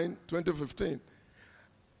 29, 2015.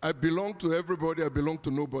 I belong to everybody, I belong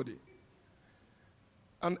to nobody.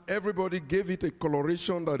 And everybody gave it a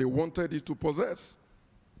coloration that they wanted it to possess.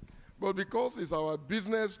 But because it's our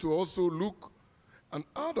business to also look and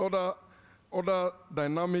add other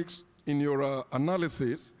dynamics in your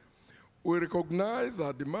analysis, we recognize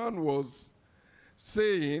that the man was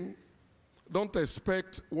saying, don't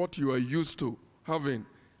expect what you are used to having.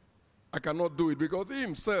 I cannot do it, because he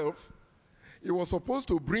himself, he was supposed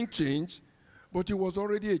to bring change, but he was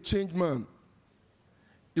already a changed man.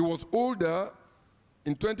 He was older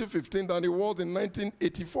in 2015 than he was in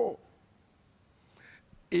 1984.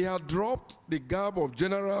 He had dropped the garb of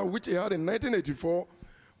general, which he had in 1984.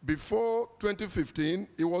 Before 2015,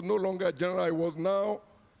 he was no longer general, he was now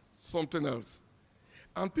something else.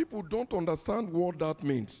 And people don't understand what that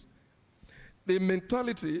means. The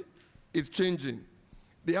mentality is changing.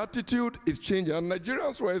 The attitude is changing. And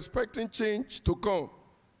Nigerians were expecting change to come.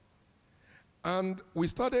 And we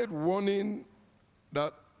started warning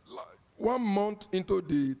that 1 month into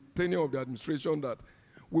the tenure of the administration that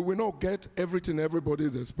we will not get everything everybody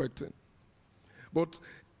is expecting. But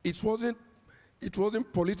it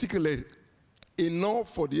wasn't politically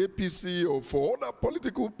enough for the APC or for other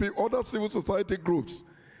political people, other civil society groups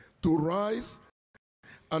to rise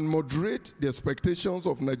and moderate the expectations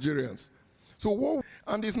of Nigerians.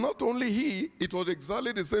 And it's not only he, it was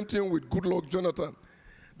exactly the same thing with Goodluck Jonathan.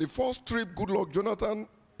 The first trip Goodluck Jonathan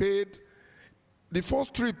paid, the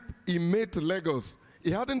first trip he made to Lagos,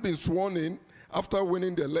 he hadn't been sworn in after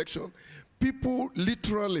winning the election. People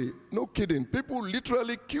literally, no kidding, people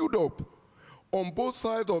literally queued up on both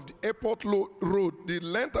sides of the airport road, the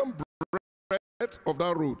length and breadth of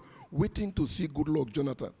that road, waiting to see Goodluck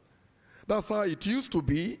Jonathan. That's how it used to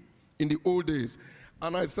be in the old days.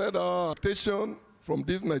 And I said our expectation from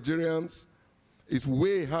these Nigerians is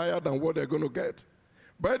way higher than what they're going to get.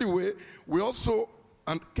 By the way, we also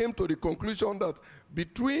came to the conclusion that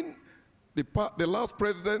between the last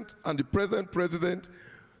president and the present president,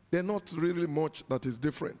 there's not really much that is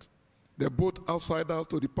different. They're both outsiders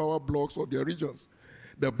to the power blocks of their regions.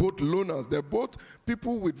 They're both loners. They're both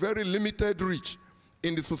people with very limited reach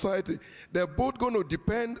in the society. They're both going to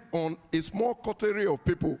depend on a small coterie of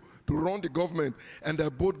people to run the government, and they're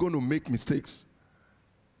both going to make mistakes.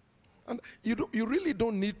 And you really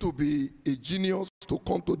don't need to be a genius to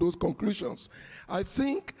come to those conclusions. I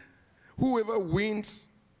think whoever wins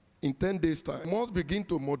in 10 days' time must begin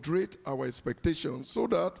to moderate our expectations so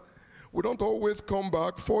that we don't always come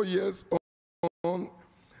back 4 years on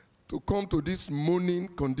to come to this moaning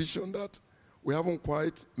condition that we haven't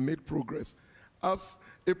quite made progress. As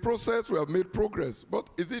a process, we have made progress, but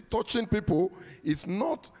is it touching people? It's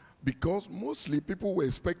not, because mostly people were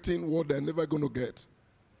expecting what they're never going to get.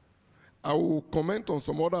 I will comment on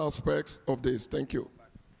some other aspects of this. Thank you.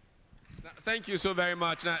 Thank you so very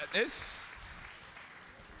much. Now,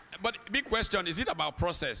 but big question, is it about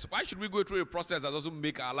process? Why should we go through a process that doesn't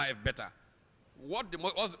make our life better?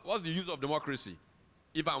 What's the use of democracy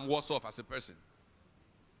if I'm worse off as a person?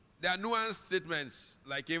 There are nuanced statements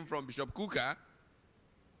like came from Bishop Kuka.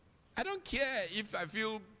 I don't care if I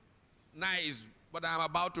feel nice, but I'm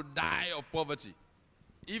about to die of poverty.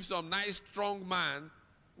 If some nice, strong man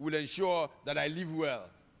will ensure that I live well.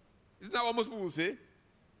 Isn't that what most people will say?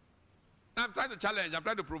 I'm trying to challenge, I'm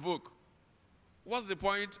trying to provoke. What's the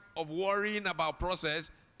point of worrying about process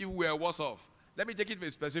if we're worse off? Let me take it from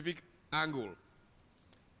a specific angle.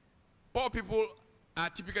 Poor people are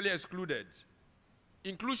typically excluded.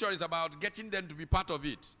 Inclusion is about getting them to be part of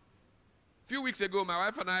it. A few weeks ago, my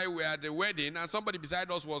wife and I were at a wedding, and somebody beside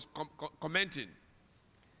us was commenting.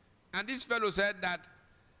 And this fellow said that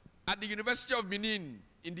at the University of Benin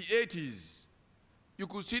in the 80s, you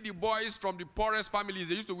could see the boys from the poorest families.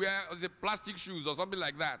 They used to wear plastic shoes or something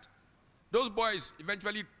like that. Those boys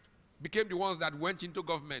eventually became the ones that went into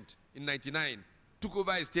government in '99, took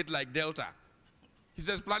over a state like Delta. His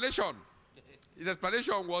explanation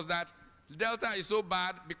was that Delta is so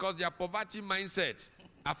bad because their poverty mindset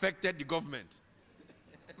affected the government.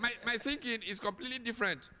 My thinking is completely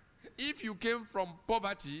different. If you came from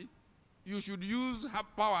poverty, you should use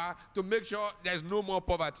power to make sure there's no more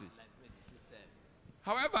poverty.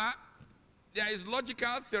 However, there is logical,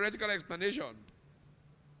 theoretical explanation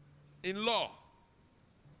in law.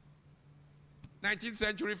 19th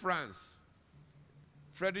century France,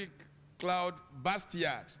 Frederic Claude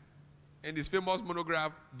Bastiat, in his famous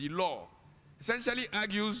monograph, The Law, essentially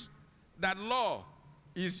argues that law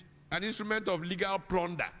is an instrument of legal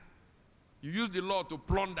plunder. You use the law to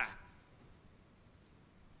plunder.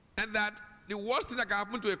 And that the worst thing that can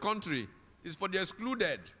happen to a country is for the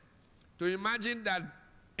excluded to imagine that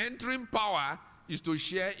entering power is to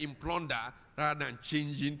share in plunder rather than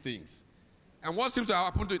changing things. And what seems to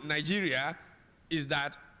have happened to Nigeria is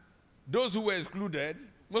that those who were excluded,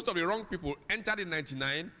 most of the wrong people, entered in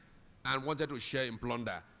 99 and wanted to share in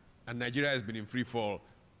plunder. And Nigeria has been in free fall.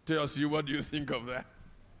 Teosi, what do you think of that?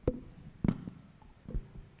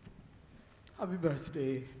 Happy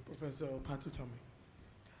birthday, Professor Patutomi.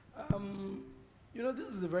 You know, this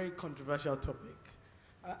is a very controversial topic.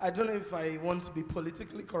 I don't know if I want to be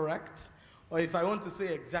politically correct or if I want to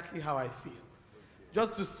say exactly how I feel,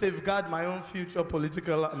 just to safeguard my own future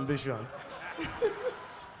political ambition.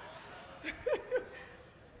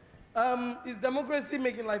 Is democracy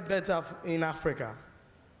making life better in Africa?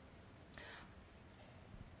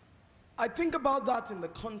 I think about that in the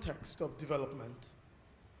context of development.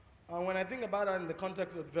 When I think about that in the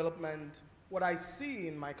context of development, what I see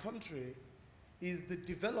in my country is the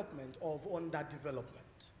development of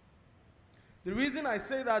underdevelopment. The reason I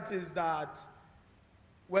say that is that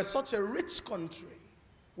we're such a rich country,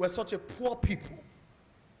 we're such a poor people.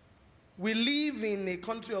 We live in a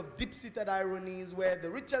country of deep-seated ironies where the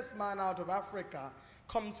richest man out of Africa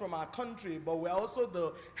comes from our country, but we're also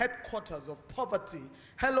the headquarters of poverty.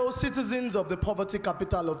 Hello, citizens of the poverty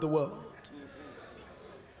capital of the world.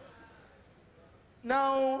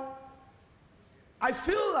 Now, I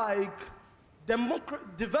feel like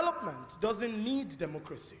development doesn't need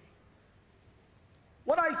democracy.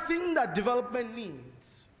 What I think that development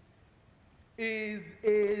needs is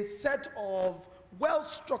a set of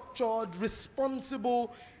well-structured,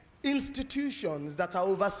 responsible institutions that are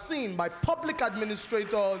overseen by public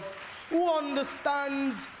administrators who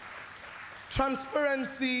understand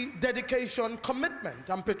transparency, dedication, commitment,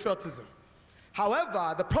 and patriotism.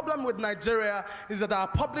 However, the problem with Nigeria is that our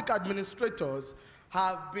public administrators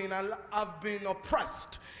have been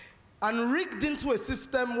oppressed and rigged into a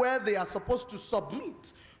system where they are supposed to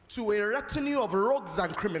submit to a retinue of rogues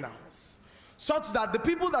and criminals, such that the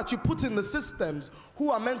people that you put in the systems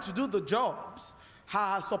who are meant to do the jobs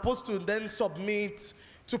are supposed to then submit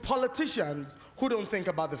to politicians who don't think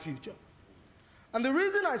about the future. And the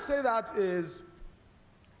reason I say that is,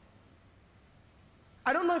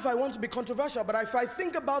 I don't know if I want to be controversial, but if I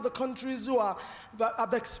think about the countries that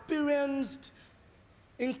have experienced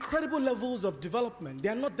incredible levels of development, they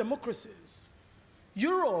are not democracies.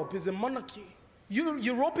 Europe is a monarchy.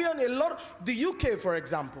 The UK, for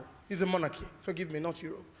example, is a monarchy. Forgive me, not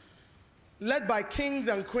Europe. Led by kings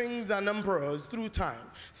and queens and emperors through time.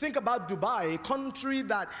 Think about Dubai, a country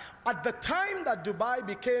that at the time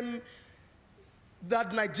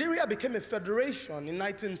that Nigeria became a federation in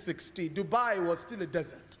 1960, Dubai was still a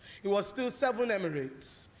desert. It was still 7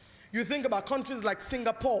 emirates. You think about countries like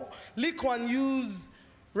Singapore. Lee Kuan Yew's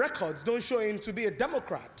records don't show him to be a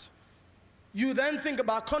Democrat. You then think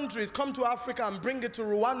about countries, come to Africa and bring it to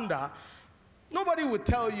Rwanda. Nobody would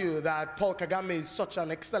tell you that Paul Kagame is such an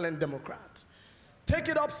excellent Democrat. Take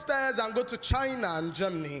it upstairs and go to China and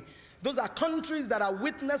Germany. Those are countries that are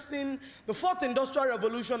witnessing the 4th industrial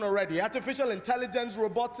revolution already. Artificial intelligence,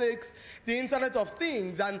 robotics, the Internet of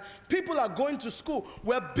Things, and people are going to school.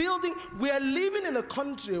 We are living in a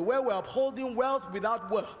country where we're upholding wealth without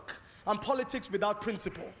work and politics without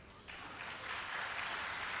principle.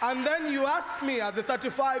 And then you ask me as a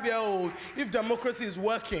 35-year-old if democracy is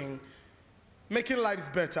working, making lives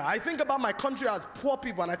better. I think about my country as poor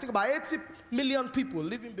people, and I think about 80 million people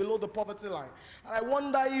living below the poverty line. And I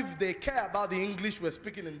wonder if they care about the English we're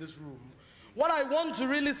speaking in this room. What I want to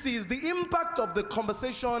really see is the impact of the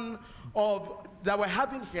conversation that we're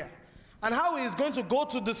having here, and how it's going to go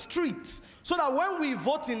to the streets, so that when we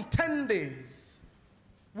vote in 10 days,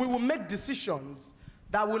 we will make decisions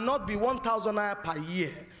that will not be 1,000 naira per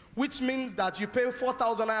year, which means that you pay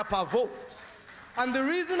 4,000 naira per vote. And the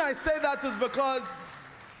reason I say that is because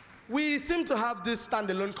We seem to have these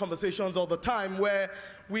standalone conversations all the time where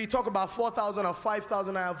we talk about 4,000 or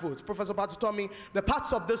 5,000 naira votes. Professor Patu told me the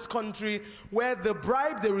parts of this country where the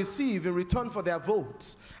bribe they receive in return for their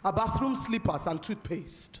votes are bathroom slippers and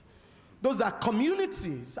toothpaste. Those are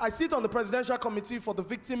communities. I sit on the Presidential Committee for the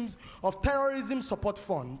Victims of Terrorism Support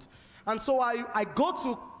Fund. And so I go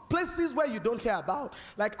to places where you don't hear about,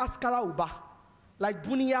 like Askara Uba, like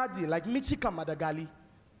Buniyadi, like Michika Madagali.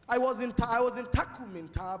 I was in Takum in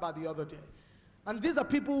Taraba the other day. And these are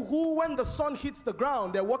people who, when the sun hits the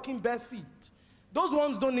ground, they're walking bare feet. Those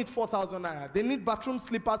ones don't need 4,000 naira. They need bathroom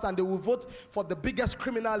slippers, and they will vote for the biggest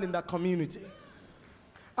criminal in that community.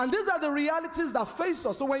 And these are the realities that face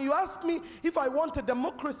us. So when you ask me if I want a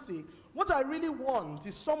democracy, what I really want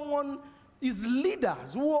is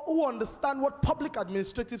leaders who understand what public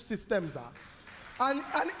administrative systems are.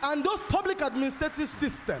 And those public administrative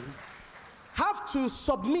systems have to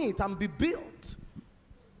submit and be built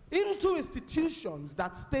into institutions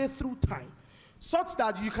that stay through time, such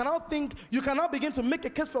that you cannot begin to make a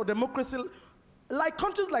case for democracy like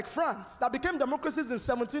countries like France that became democracies in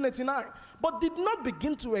 1789, but did not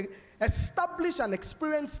begin to establish and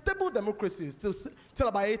experience stable democracies till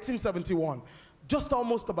about 1871, just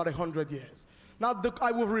almost about 100 years. Now,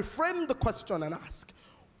 I will reframe the question and ask,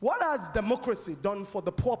 what has democracy done for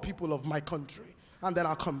the poor people of my country? And then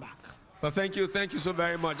I'll come back. Well, thank you so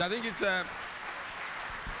very much. I think it's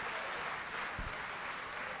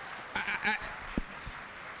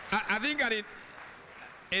I think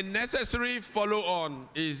a necessary follow-on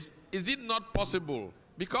is it not possible,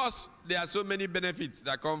 because there are so many benefits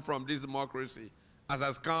that come from this democracy, as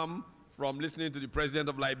has come from listening to the president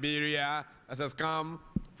of Liberia, as has come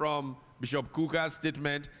from Bishop Kuka's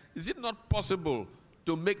statement, is it not possible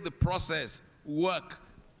to make the process work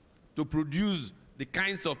to produce the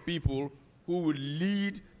kinds of people who will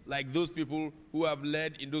lead like those people who have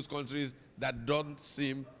led in those countries that don't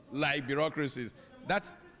seem like bureaucracies?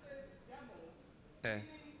 That's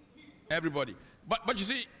everybody. But you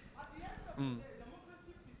see, at the end of the day,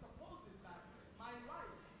 democracy presupposes that my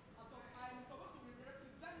rights are I'm supposed to be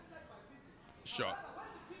represented by people. Sure. However,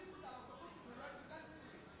 when the people that are supposed to be representing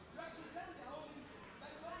me represent their own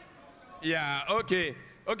interests, yeah, okay,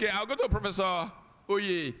 I'll go to Professor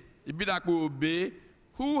Oye Ibidaku Obe,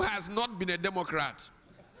 who has not been a Democrat.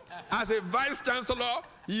 As a vice chancellor,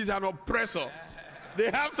 he is an oppressor.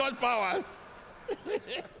 They have such powers.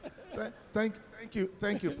 Thank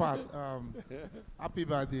you, Pat. Happy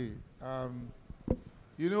birthday.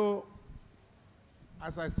 You know,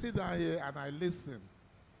 as I sit down here and I listen,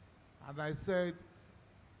 and I said,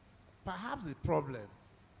 perhaps the problem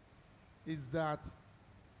is that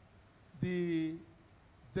the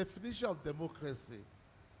definition of democracy,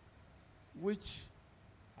 which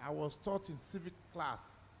I was taught in civic class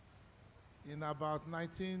in about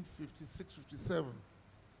 1956-57,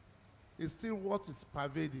 is still what is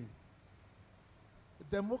pervading.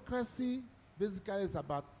 Democracy basically is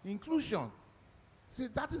about inclusion. See,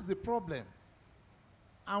 that is the problem.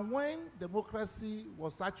 And when democracy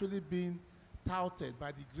was actually being touted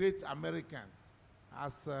by the great American,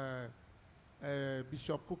 as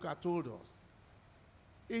Bishop Kuka told us,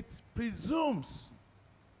 it presumes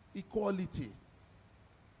equality,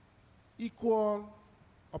 equal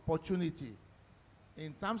opportunity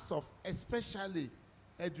in terms of especially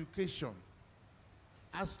education.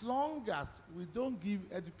 As long as we don't give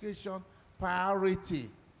education priority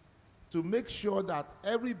to make sure that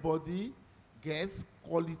everybody gets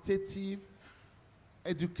qualitative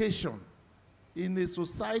education in a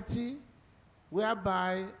society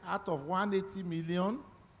whereby out of 180 million,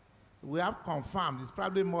 we have confirmed, it's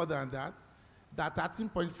probably more than that, that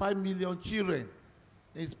 13.5 million children,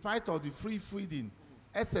 in spite of the free feeding,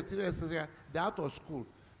 etc., they're out of school.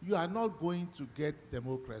 You are not going to get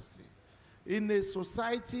democracy. In a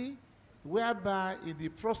society whereby in the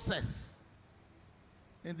process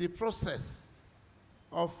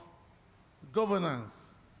of governance,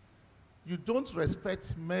 you don't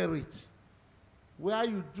respect merit, where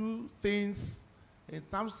you do things in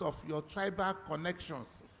terms of your tribal connections.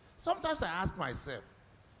 Sometimes I ask myself,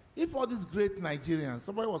 if all these great Nigerians,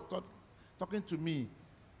 somebody was talking to me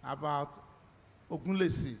about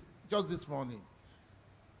Ogunlesi just this morning.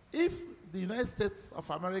 If the United States of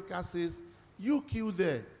America says, you kill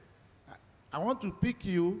there, I want to pick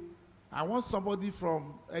you, I want somebody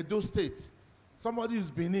from Edo State, somebody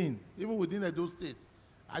who's Benin, even within Edo State,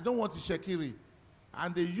 I don't want Ishekiri.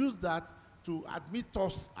 And they use that to admit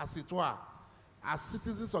us, as it were, as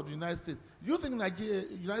citizens of the United States. Do you think Nigeria,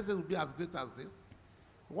 United States will be as great as this?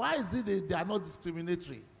 Why is it they are not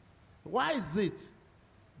discriminatory? Why is it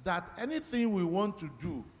that anything we want to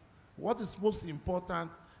do, what is most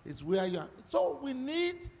important is where you are. So we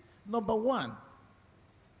need, number one,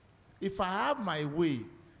 if I have my way,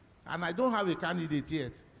 and I don't have a candidate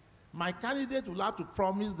yet, my candidate will have to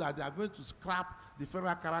promise that they are going to scrap the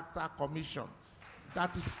Federal Character Commission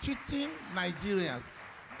that is cheating Nigerians.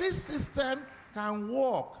 This system can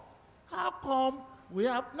work. How come we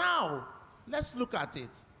have now? Let's look at it.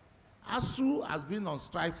 ASU has been on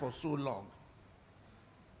strike for so long.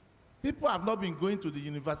 People have not been going to the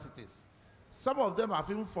universities. Some of them have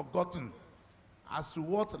even forgotten as to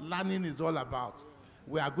what learning is all about.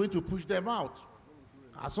 We are going to push them out.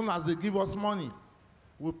 As soon as they give us money,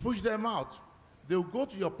 we'll push them out. They'll go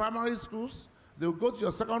to your primary schools, they'll go to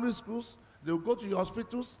your secondary schools, they'll go to your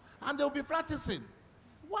hospitals, and they'll be practicing.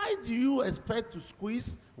 Why do you expect to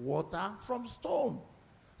squeeze water from stone?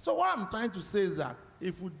 So what I'm trying to say is that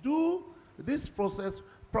if we do this process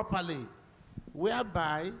properly,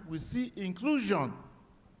 whereby we see inclusion,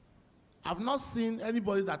 I've not seen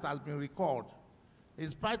anybody that has been recalled in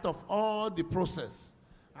spite of all the process.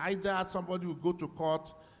 Either somebody will go to court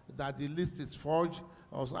that the list is forged,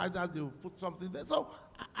 or either they will put something there. So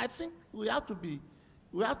I think we have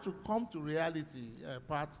to come to reality,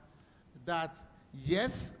 Pat, that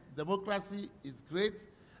yes, democracy is great,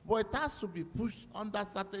 but it has to be pushed under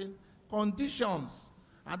certain conditions.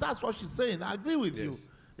 And that's what she's saying. I agree with you.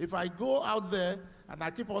 If I go out there and I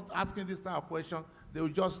keep on asking this type of question, they will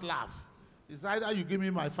just laugh. It's either you give me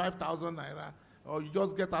my 5,000 naira or you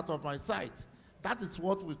just get out of my sight. That is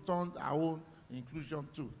what we turned our own inclusion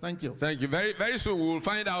to. Thank you. Thank you. Very, very soon we will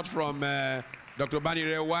find out from Dr.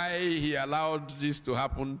 Banire why he allowed this to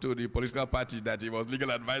happen to the political party that he was legal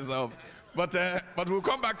advisor of. But we'll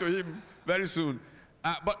come back to him very soon.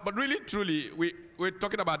 But really, truly, we're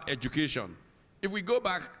talking about education. If we go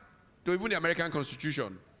back to even the American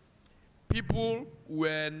Constitution, people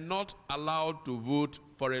were not allowed to vote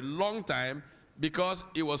for a long time because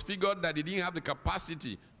it was figured that they didn't have the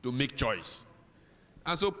capacity to make choice.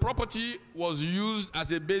 And so property was used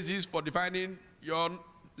as a basis for defining your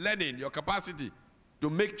learning, your capacity to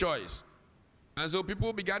make choice. And so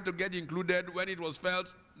people began to get included when it was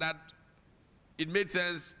felt that it made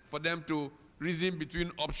sense for them to reason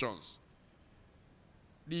between options.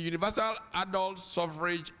 The universal adult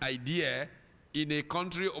suffrage idea in a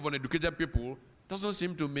country of uneducated people doesn't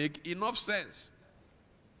seem to make enough sense.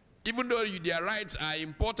 Even though their rights are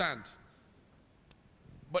important,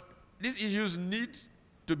 but these issues need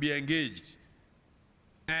to be engaged.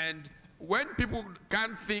 And when people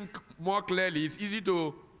can't think more clearly, it's easy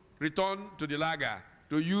to return to the lager,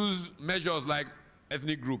 to use measures like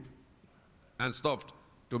ethnic group and stuff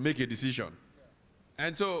to make a decision.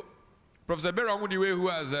 And so Professor Berongudiwe, who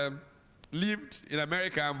has lived in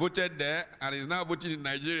America and voted there and is now voting in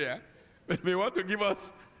Nigeria, may want to give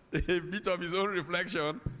us a bit of his own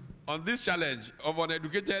reflection on this challenge of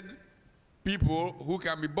uneducated people who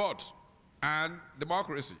can be bought and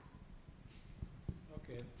democracy.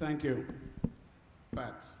 Okay, thank you,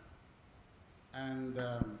 Pat. And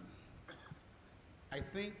I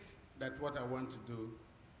think that what I want to do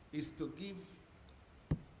is to give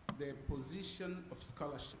the position of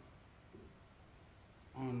scholarship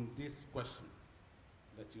on this question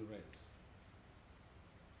that you raised.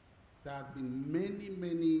 There have been many,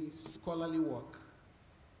 many scholarly work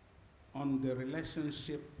on the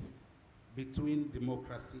relationship between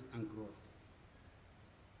democracy and growth.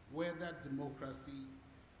 Whether democracy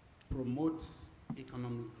promotes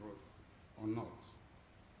economic growth or not.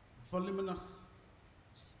 Voluminous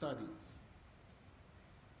studies.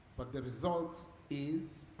 But the result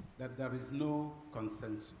is that there is no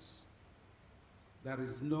consensus. There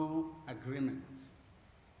is no agreement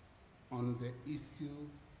on the issue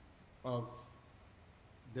of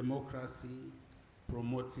democracy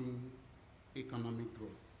promoting economic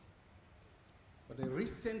growth. But a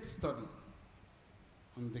recent study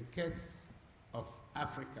on the case of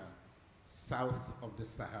Africa south of the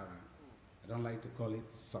Sahara, I don't like to call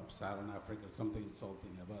it sub-Saharan Africa, something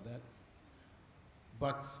insulting about that,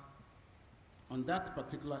 but on that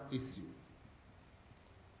particular issue,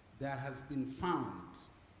 there has been found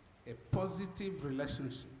a positive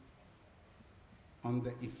relationship on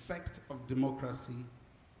the effect of democracy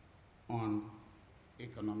on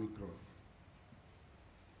economic growth.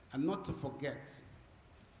 And not to forget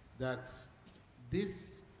that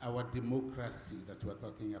this, our democracy that we're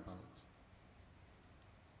talking about,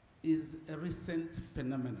 is a recent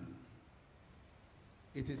phenomenon.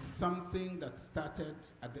 It is something that started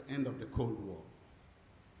at the end of the Cold War.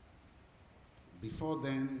 Before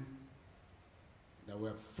then, there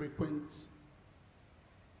were frequent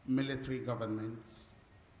military governments,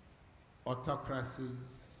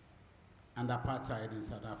 autocracies, and apartheid in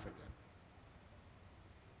South Africa.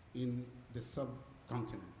 in the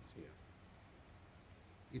subcontinent here.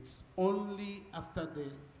 It's only after the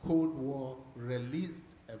Cold War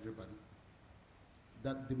released everybody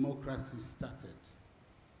that democracy started.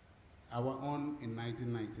 Our own in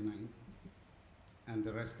 1999 and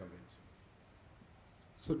the rest of it.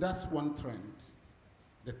 So that's one trend.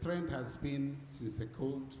 The trend has been since the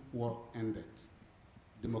Cold War ended,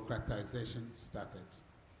 democratization started.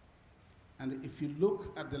 And if you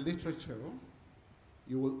look at the literature,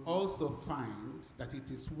 you will also find that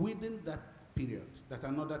it is within that period that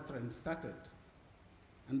another trend started.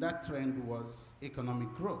 And that trend was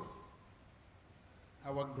economic growth.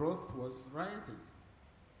 Our growth was rising.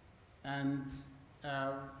 And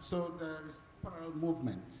so there is parallel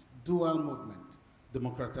movement, dual movement,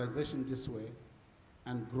 democratization this way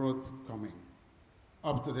and growth coming.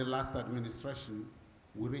 Up to the last administration,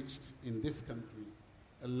 we reached in this country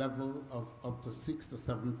a level of up to 6 to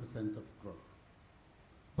 7% of growth.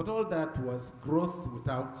 But all that was growth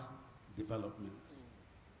without development.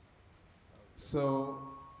 So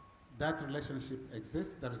that relationship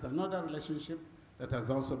exists. There is another relationship that has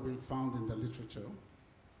also been found in the literature,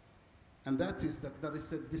 and that is that there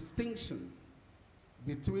is a distinction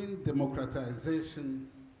between democratization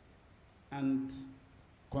and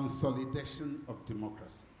consolidation of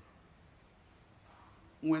democracy.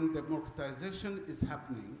 When democratization is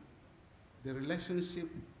happening, the relationship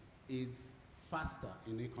is faster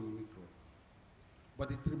in economic growth,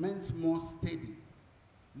 but it remains more steady,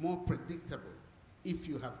 more predictable if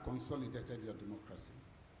you have consolidated your democracy.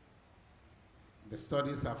 The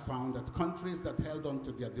studies have found that countries that held on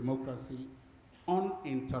to their democracy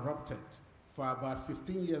uninterrupted for about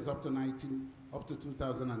 15 years up to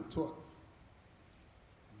 2012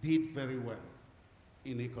 did very well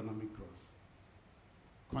in economic growth.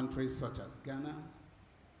 Countries such as Ghana,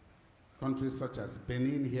 countries such as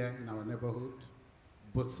Benin here in our neighborhood,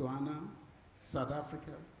 Botswana, South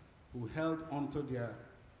Africa, who held onto their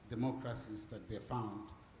democracies that they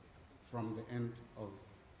found from the end of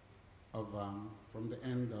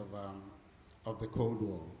the Cold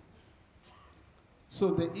War.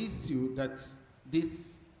 So the issue that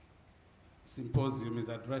this symposium is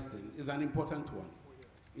addressing is an important one.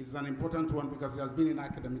 It's an important one because it has been in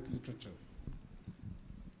academic literature.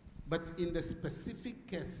 But in the specific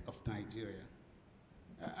case of Nigeria,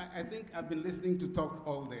 I think I've been listening to talk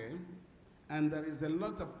all day, and there is a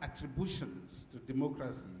lot of attributions to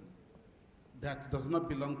democracy that does not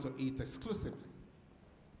belong to it exclusively.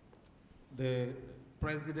 The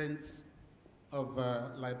president of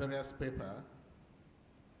Liberia's paper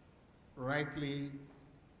rightly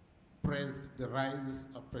praised the rise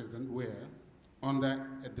of President Weah under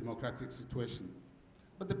a democratic situation.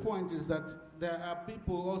 But the point is that there are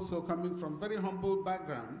people also coming from very humble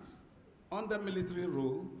backgrounds under military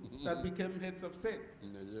rule that became heads of state.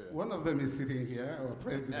 One of them is sitting here, our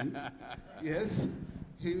president. Yes,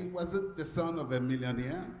 he wasn't the son of a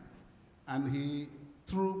millionaire, and he,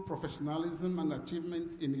 through professionalism and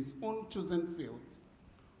achievements in his own chosen field,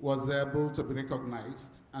 was able to be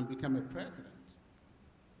recognized and become a president.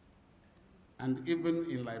 And even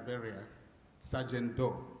in Liberia, Sergeant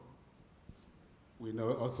Doe, we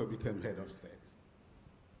know, also became head of state.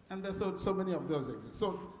 And there's so many of those exist.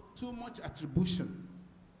 So too much attribution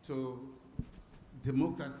to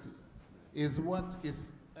democracy is what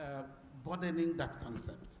is burdening that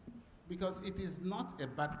concept, because it is not a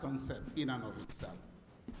bad concept in and of itself.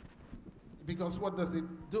 Because what does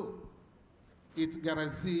it do? It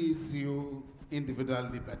guarantees you individual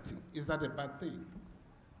liberty. Is that a bad thing?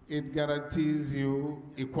 It guarantees you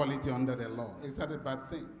equality under the law. Is that a bad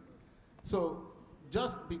thing? So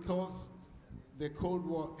just because the Cold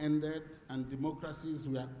War ended and democracies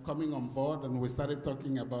were coming on board and we started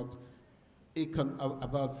talking about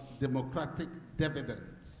democratic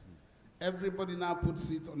dividends, everybody now puts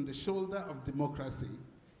it on the shoulder of democracy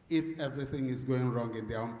if everything is going wrong in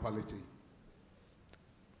their own polity.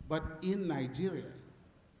 But in Nigeria,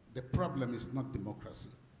 the problem is not democracy.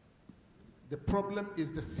 The problem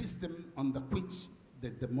is the system under which the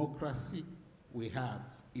democracy we have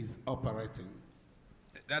is operating.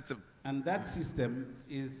 And that system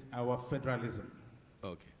is our federalism.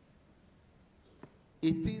 Okay.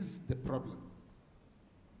 It is the problem.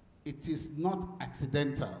 It is not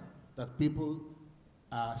accidental that people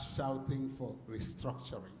are shouting for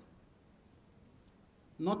restructuring.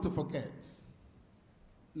 Not to forget,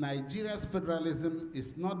 Nigeria's federalism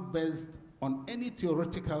is not based on any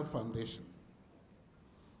theoretical foundation.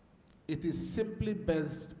 It is simply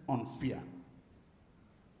based on fear.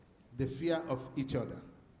 The fear of each other,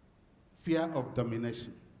 fear of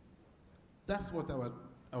domination. That's what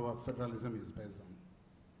our federalism is based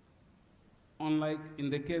unlike in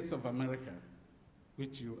the case of America,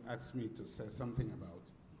 which you asked me to say something about,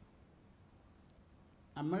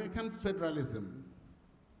 American federalism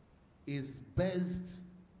is based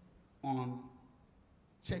on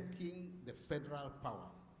checking the federal power.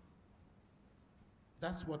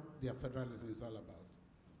 That's what their federalism is all about.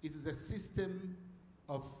 It is a system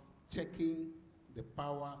of checking the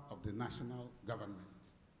power of the national government.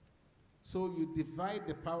 So you divide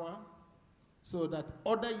the power so that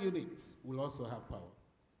other units will also have power.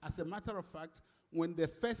 As a matter of fact, when they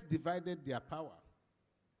first divided their power,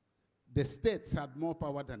 the states had more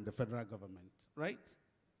power than the federal government, right?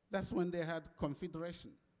 That's when they had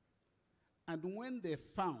confederation. And when they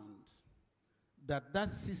found that that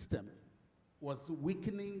system was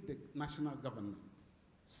weakening the national government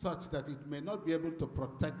such that it may not be able to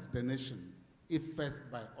protect the nation if faced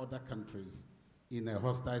by other countries in a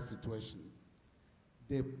hostile situation,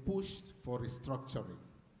 they pushed for restructuring.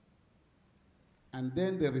 And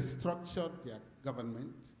then they restructured their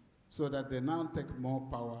government so that they now take more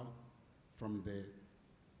power from the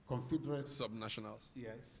confederate subnationals.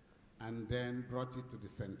 Yes, and then brought it to the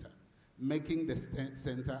center, making the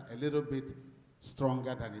center a little bit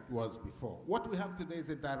stronger than it was before. What we have today is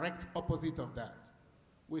a direct opposite of that.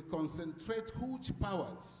 We concentrate huge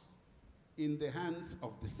powers in the hands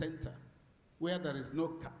of the center, where there is no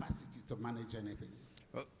capacity to manage anything.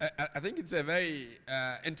 Well, I think it's a very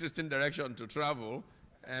interesting direction to travel.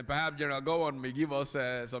 Perhaps General Gowon may give us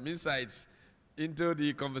some insights into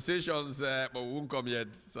the conversations, but we won't come yet,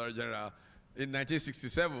 sorry, General, in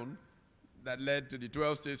 1967 that led to the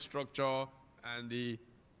 12-state structure and the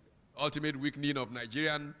ultimate weakening of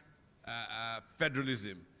Nigerian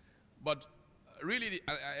federalism. But really,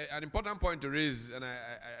 an important point to raise, and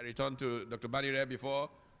I return to Dr. Banire before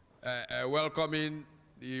welcoming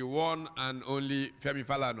the one and only Femi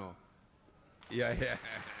Falana. Yeah,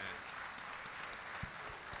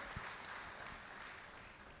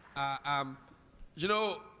 yeah. You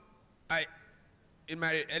know, in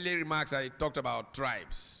my early remarks, I talked about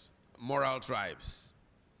tribes, moral tribes.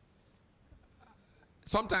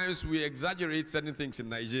 Sometimes we exaggerate certain things in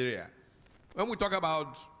Nigeria. When we talk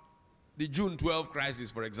about the June 12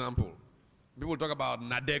 crisis, for example, people talk about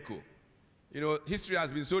Nadeko. You know, history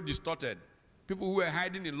has been so distorted. People who were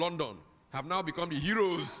hiding in London have now become the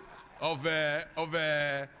heroes of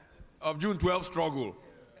June 12 struggle,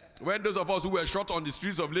 when those of us who were shot on the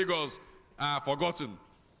streets of Lagos are forgotten.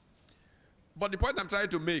 But the point I'm trying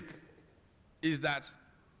to make is that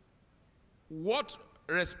what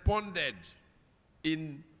responded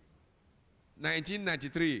in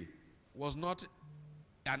 1993 was not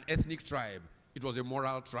an ethnic tribe, it was a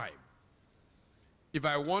moral tribe. If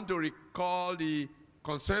I want to recall the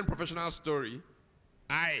concerned professional story,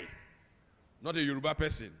 I, not a Yoruba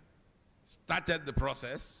person, started the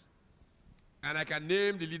process, and I can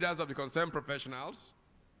name the leaders of the concerned professionals.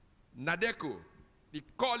 Nadeko, the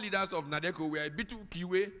core leaders of Nadeko were Bitu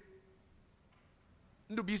Kiwe,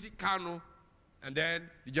 Ndubisi Kano, and then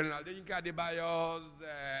the General Deyinka Adebayo's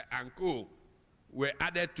and co were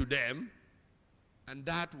added to them, and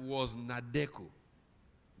that was Nadeko.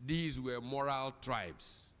 These were moral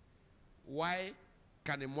tribes. Why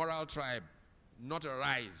can a moral tribe not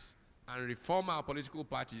arise and reform our political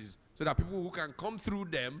parties so that people who can come through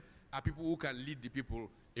them are people who can lead the people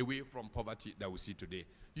away from poverty that we see today?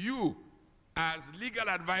 You, as legal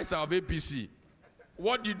advisor of APC,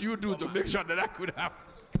 what did you do to make sure that that could happen?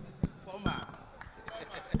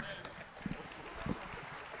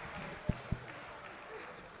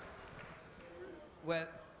 Well,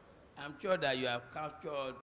 I'm sure that you have captured